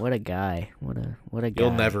 Yeah. What a guy. What a guy.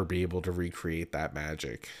 You'll never be able to recreate that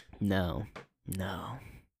magic. No. I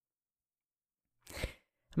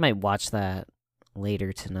might watch that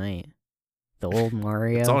later tonight. The old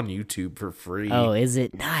Mario. It's on YouTube for free. Oh, is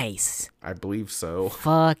it? Nice. I believe so.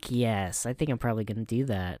 Fuck yes. I think I'm probably gonna do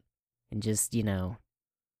that. And just, no,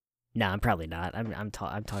 I'm probably not. I'm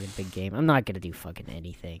talking big game. I'm not gonna do fucking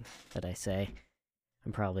anything that I say.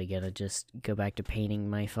 I'm probably gonna just go back to painting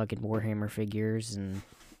my fucking Warhammer figures and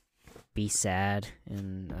be sad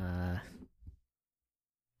and I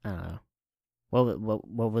don't know.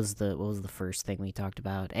 What was the first thing we talked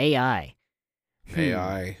about? AI.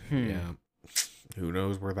 AI. Yeah. Who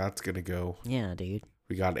knows where that's gonna go? Yeah, dude.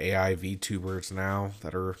 We got AI VTubers now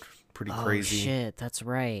that are pretty crazy. Oh shit, that's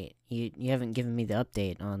right. You haven't given me the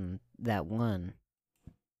update on that one.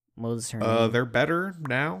 What was her name? They're better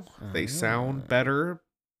now. They sound better.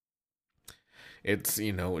 It's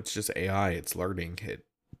it's just AI. It's learning it,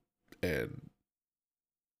 and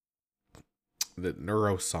the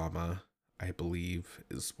Neurosama, I believe,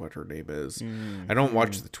 is what her name is. I don't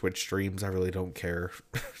watch the Twitch streams. I really don't care.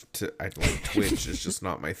 I like Twitch. It's just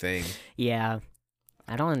not my thing. Yeah,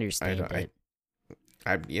 I don't understand it.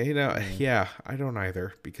 I don't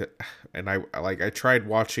either, because I tried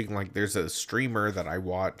watching, like, there's a streamer that I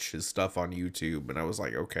watch his stuff on YouTube, and I was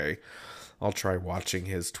like, okay, I'll try watching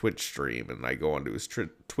his Twitch stream, and I go onto his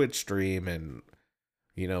Twitch stream, and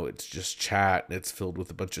it's just chat, and it's filled with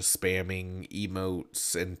a bunch of spamming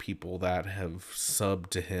emotes and people that have subbed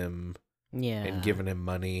to him and given him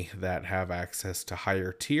money that have access to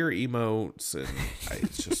higher tier emotes, and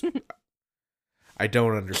it's just I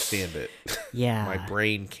don't understand it. Yeah. My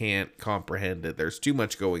brain can't comprehend it. There's too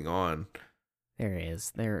much going on. There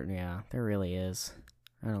is. There really is.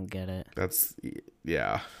 I don't get it. That's the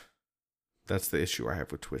issue I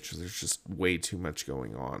have with Twitch. Is there's just way too much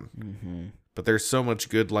going on. Mm-hmm. But there's so much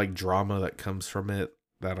good, like, drama that comes from it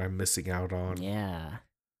that I'm missing out on. Yeah.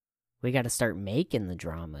 We got to start making the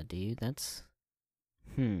drama, dude. That's...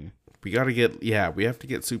 We got to we have to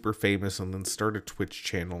get super famous and then start a Twitch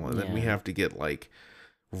channel. And then we have to get, like,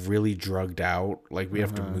 really drugged out. Like, we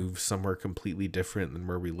have to move somewhere completely different than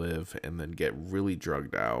where we live and then get really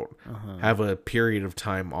drugged out. Have a period of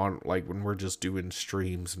time on, like, when we're just doing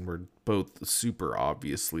streams and we're both super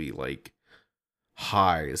obviously, like,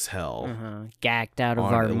 high as hell. Gacked out of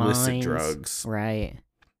our illicit minds. Drugs. Right.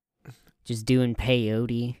 Just doing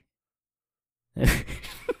peyote.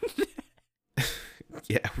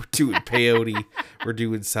 Yeah, we're doing peyote. We're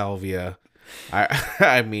doing salvia.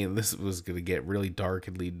 I mean, this was gonna get really dark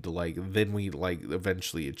and lead to, like, then we, like,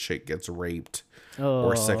 eventually a chick gets raped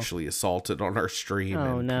or sexually assaulted on our stream,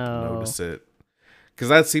 and people notice it. Because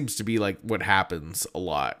that seems to be, like, what happens a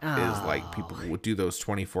lot, is, like, people would do those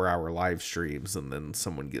 24-hour live streams, and then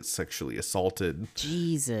someone gets sexually assaulted.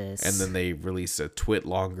 Jesus. And then they release a twit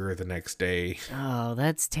longer the next day. Oh,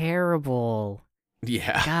 that's terrible.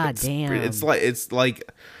 Yeah. God damn. It's like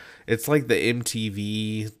the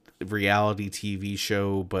MTV reality TV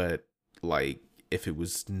show, but, like, if it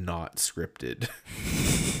was not scripted.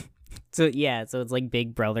 So it's like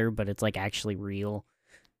Big Brother, but it's, like, actually real.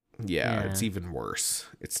 Yeah, it's even worse.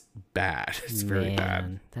 It's bad. It's very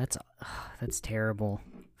bad. That's terrible.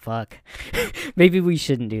 Fuck. Maybe we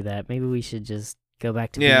shouldn't do that. Maybe we should just go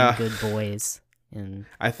back to being good boys. And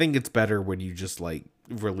I think it's better when you just, like,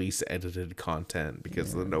 release edited content,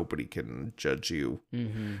 because then nobody can judge you,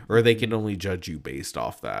 or they can only judge you based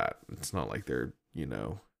off that. It's not like they're, you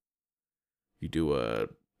do a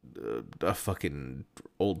fucking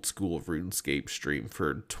old school RuneScape stream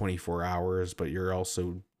for 24 hours, but you're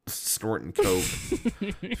also snorting coke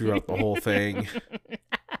throughout the whole thing.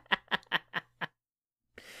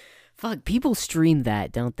 Fuck, people stream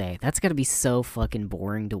that, don't they? That's gotta be so fucking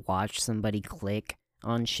boring to watch somebody click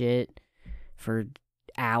on shit for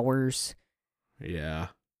hours. Yeah.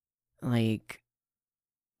 Like,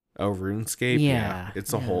 oh, RuneScape? Yeah.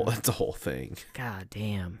 It's a whole thing. God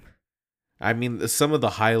damn. I mean, some of the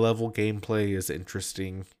high level gameplay is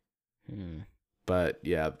interesting. But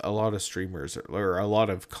yeah, a lot of streamers or a lot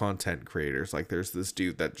of content creators, like, there's this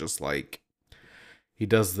dude that just, like, he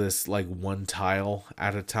does this, like, one tile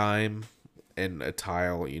at a time, and a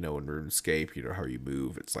tile, in RuneScape, how you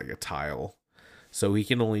move, it's like a tile. So he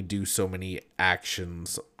can only do so many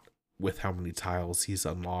actions with how many tiles he's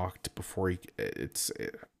unlocked before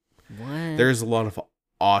there's a lot of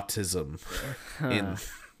autism in,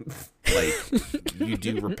 like, you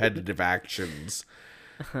do repetitive actions.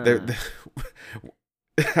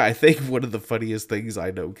 I think one of the funniest things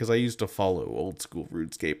I know, because I used to follow old school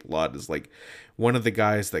RuneScape a lot, is, like, one of the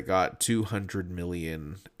guys that got 200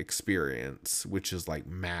 million experience, which is, like,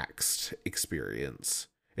 maxed experience.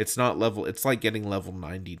 It's like getting level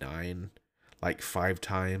 99 like 5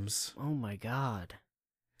 times. Oh my god.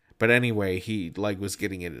 But anyway, he like was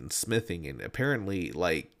getting it in smithing, and apparently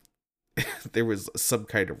like there was some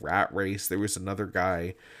kind of rat race. There was another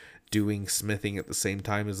guy doing smithing at the same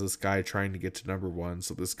time as this guy trying to get to number one.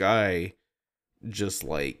 So this guy just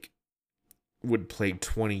like would play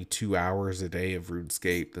 22 hours a day of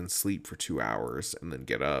RuneScape, then sleep for 2 hours, and then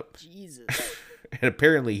get up. Jesus. And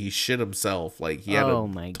apparently he shit himself. Like he had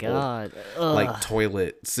my god. like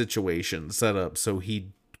toilet situation set up so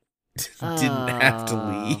he didn't have to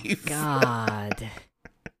leave. God.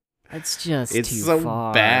 That's just It's too so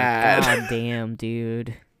far. bad. God damn,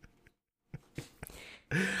 dude.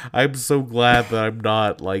 I'm so glad that I'm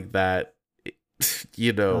not like that.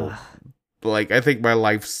 You know, like I think my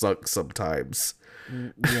life sucks sometimes.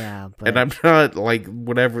 Yeah, but And I'm not like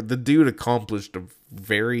whatever. The dude accomplished a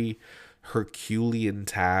very Herculean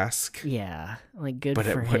task. yeah, like good But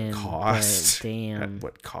for at what him. cost? But damn, At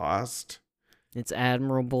what cost? it's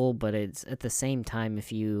admirable, but it's at the same time,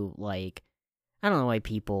 if you like, I don't know why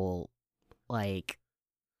people like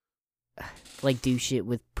do shit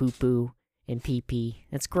with poo poo and pee pee.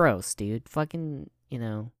 It's gross, dude. Fucking,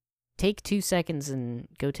 take 2 seconds and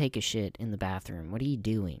go take a shit in the bathroom. What are you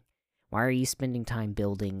doing? Why are you spending time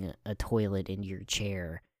building a toilet into your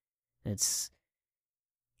chair? It's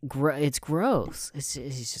gross. It's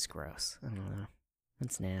just gross. I don't know.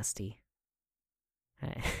 It's nasty.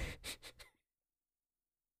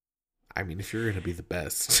 I mean, if you're gonna be the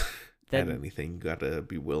best at anything, you gotta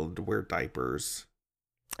be willing to wear diapers.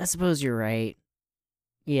 I suppose you're right.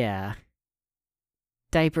 Yeah.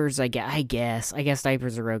 Diapers, I guess. I guess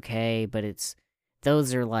diapers are okay, but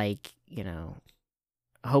those are like,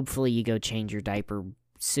 hopefully you go change your diaper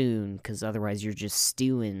soon, because otherwise you're just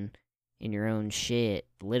stewing in your own shit,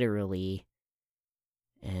 literally.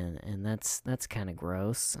 And that's kind of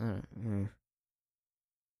gross.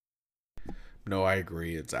 No, I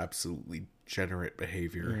agree. It's absolutely degenerate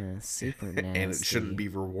behavior. Yeah, super nasty. And it shouldn't be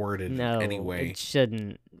rewarded anyway. It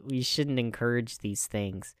shouldn't. We shouldn't encourage these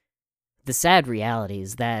things. The sad reality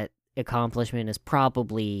is that accomplishment is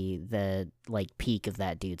probably the peak of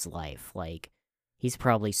that dude's life. Like, he's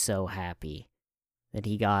probably so happy that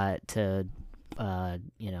he got to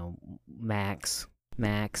max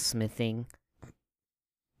smithing.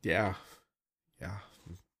 Yeah.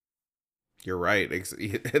 You're right.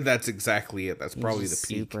 That's exactly it. That's probably the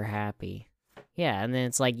peak. Super happy. Yeah, and then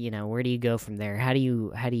it's like, where do you go from there? How do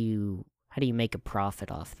you make a profit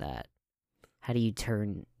off that? How do you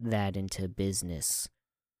turn that into business?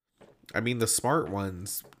 I mean, the smart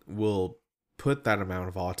ones will put that amount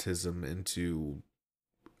of autism into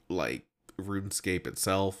like RuneScape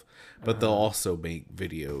itself, but they'll also make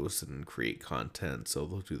videos and create content, so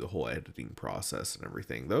they'll do the whole editing process and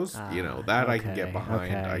everything. Those, that I can get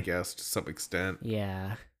behind, I guess, to some extent.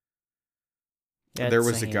 Yeah. There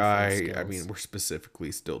was a guy, I mean, we're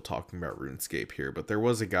specifically still talking about RuneScape here, but there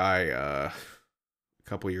was a guy a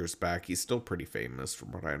couple years back. He's still pretty famous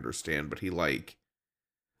from what I understand, but he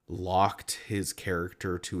locked his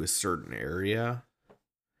character to a certain area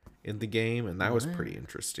in the game, and that was pretty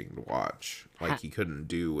interesting to watch. Like, he couldn't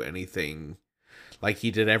do anything. Like,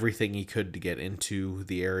 he did everything he could to get into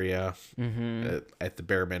the area at the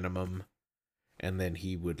bare minimum, and then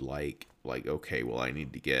he would okay, well, I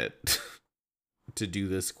need to get to do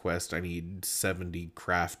this quest, I need 70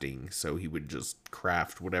 crafting, so he would just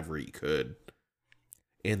craft whatever he could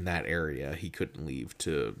in that area. He couldn't leave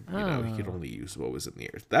to, he could only use what was in the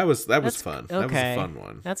area. That was fun. Okay. That was a fun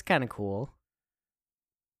one. That's kind of cool.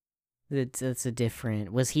 That's a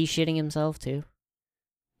different... Was he shitting himself too?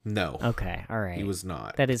 No. Okay, alright. He was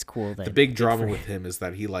not. That is cool then. The big drama with him is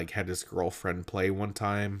that he had his girlfriend play one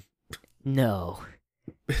time. No.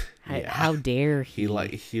 Yeah. How dare he?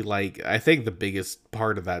 I think the biggest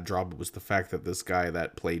part of that drama was the fact that this guy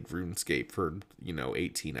that played RuneScape for,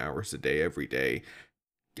 18 hours a day every day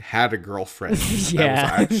had a girlfriend that was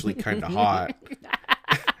actually kind of hot.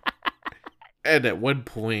 And at one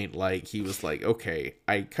point, he was like, okay,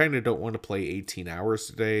 I kind of don't want to play 18 hours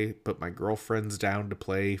today, but my girlfriend's down to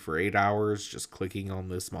play for 8 hours just clicking on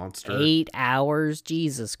this monster. 8 hours?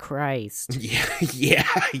 Jesus Christ. Yeah.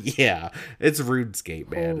 It's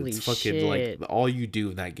RuneScape, man. Holy it's fucking, shit. all you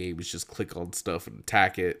do in that game is just click on stuff and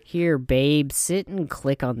attack it. Here, babe, sit and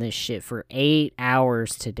click on this shit for 8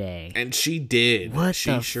 hours today. And she did.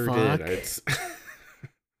 She sure fuck? did.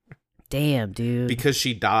 Damn, dude. Because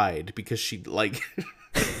she died. Because she,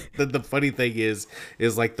 the funny thing is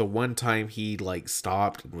the one time he,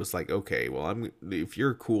 stopped and was like, okay, well, if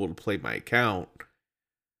you're cool to play my account,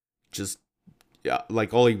 just, yeah,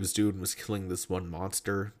 all he was doing was killing this one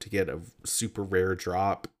monster to get a super rare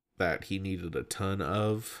drop that he needed a ton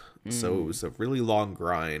of. So it was a really long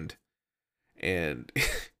grind. And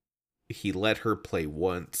he let her play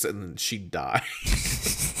once and then she died.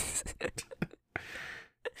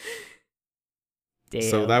 Damn.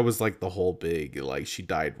 So that was like the whole big, like, she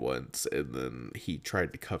died once and then he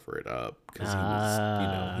tried to cover it up because he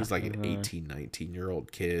was, he's like an 18,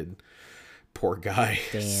 19-year-old kid. Poor guy.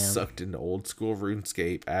 Damn. Sucked into old school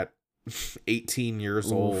RuneScape at 18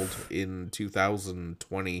 years old in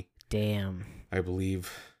 2020. Damn. I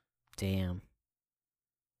believe. Damn.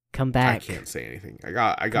 Come back. I can't say anything. I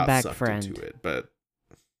got back, sucked friend. into it, but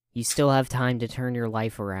you still have time to turn your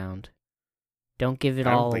life around. Don't give it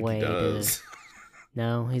I don't all think away. he does.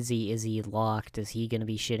 No, is he locked? Is he gonna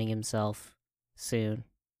be shitting himself soon?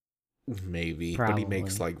 Maybe, Probably. but he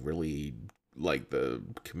makes like really, like, the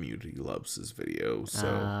community loves his videos. So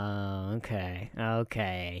okay.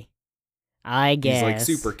 I guess he's like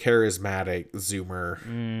super charismatic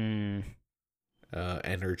Zoomer Mm.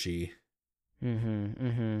 energy.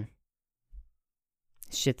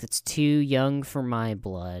 Shit that's too young for my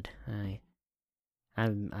blood.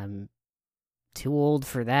 I'm too old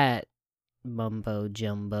for that mumbo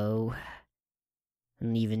jumbo. I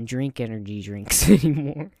don't even drink energy drinks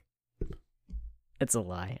anymore. That's a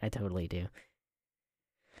lie. I totally do.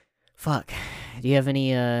 Fuck. Do you have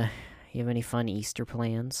any fun Easter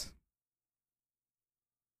plans?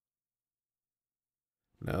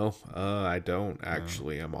 No, I don't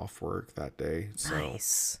actually. I'm off work that day, so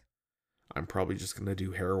Nice. I'm probably just gonna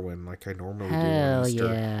do heroin like I normally do Hell on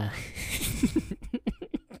Easter. yeah.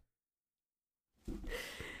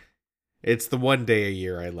 It's the one day a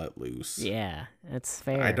year I let loose. Yeah, that's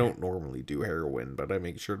fair. I don't normally do heroin, but I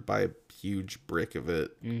make sure to buy a huge brick of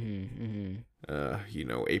it. April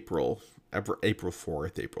 4th, April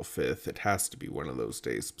 5th. It has to be one of those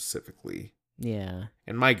days specifically. Yeah.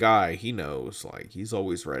 And my guy, he knows, like, he's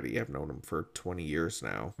always ready. I've known him for 20 years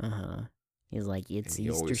now. He's like, it's and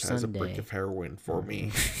he Easter always Sunday. has a brick of heroin for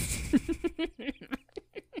me.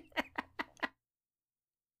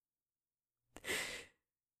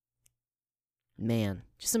 Man,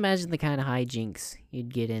 just imagine the kind of hijinks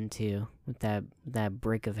you'd get into with that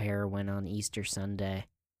brick of heroin on Easter Sunday.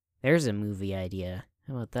 There's a movie idea.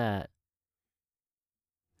 How about that?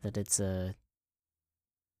 That it's a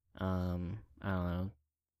I don't know,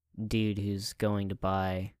 dude who's going to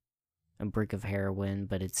buy a brick of heroin,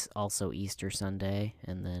 but it's also Easter Sunday,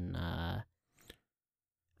 and then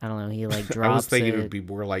I don't know, he like drops I was thinking it would be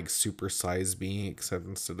more like Super Size Me, except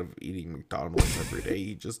instead of eating McDonald's every day,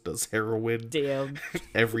 he just does heroin Damn.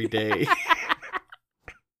 every day.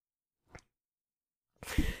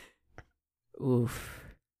 Oof.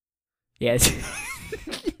 Yes.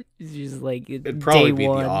 It's just like It'd probably be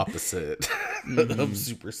one. the opposite of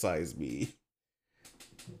Super Size Me.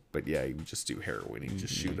 But yeah, he would just do heroin. He'd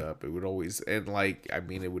just shoot up. It would always, and like, I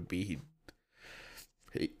mean, it would be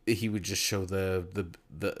he would just show the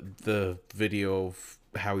video of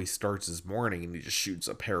how he starts his morning, and he just shoots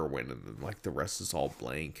up heroin, and then like the rest is all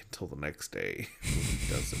blank until the next day when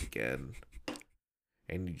he does it again,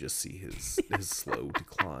 and you just see his slow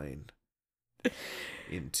decline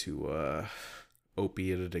into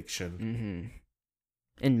opiate addiction.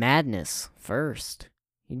 And madness first.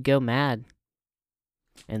 He'd go mad.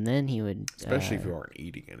 And then he would... Especially if you aren't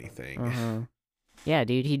eating anything. Yeah,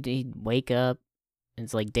 dude, he'd wake up.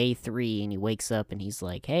 It's like day 3, and he wakes up, and he's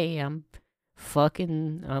like, hey, I'm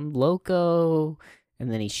loco.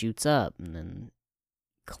 And then he shoots up, and then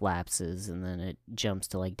collapses, and then it jumps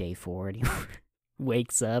to like day 4, and he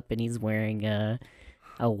wakes up, and he's wearing a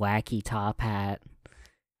wacky top hat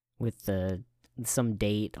with some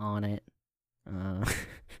date on it.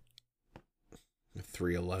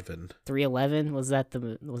 311. 311? Was that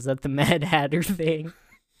the Mad Hatter thing?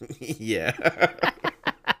 Yeah.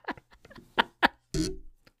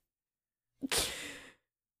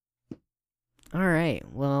 All right.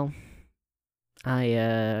 Well,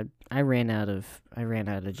 I ran out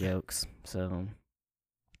of jokes, so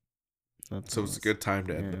So it's a good time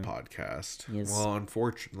to end the podcast. Yes. Well,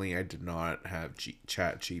 unfortunately, I did not have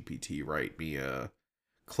ChatGPT write me a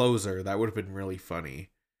closer. That would have been really funny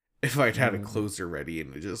if I'd had a closer ready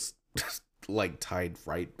and it just like tied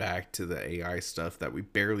right back to the AI stuff that we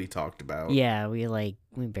barely talked about. Yeah, we barely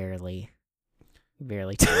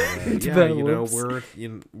talked yeah, about. you know,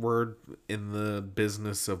 we're in the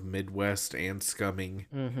business of Midwest and scumming,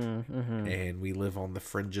 and we live on the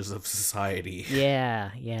fringes of society.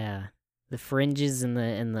 Yeah. The fringes and the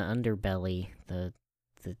underbelly, the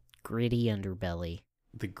gritty underbelly.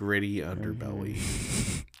 The gritty underbelly.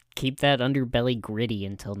 Keep that underbelly gritty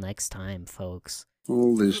until next time, folks.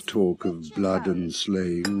 All this talk of blood and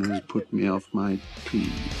slaying has put me off my pee.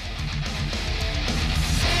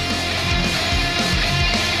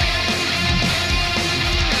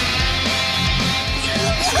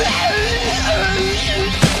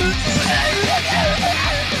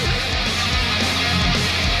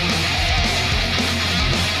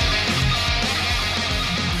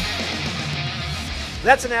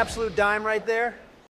 That's an absolute dime right there.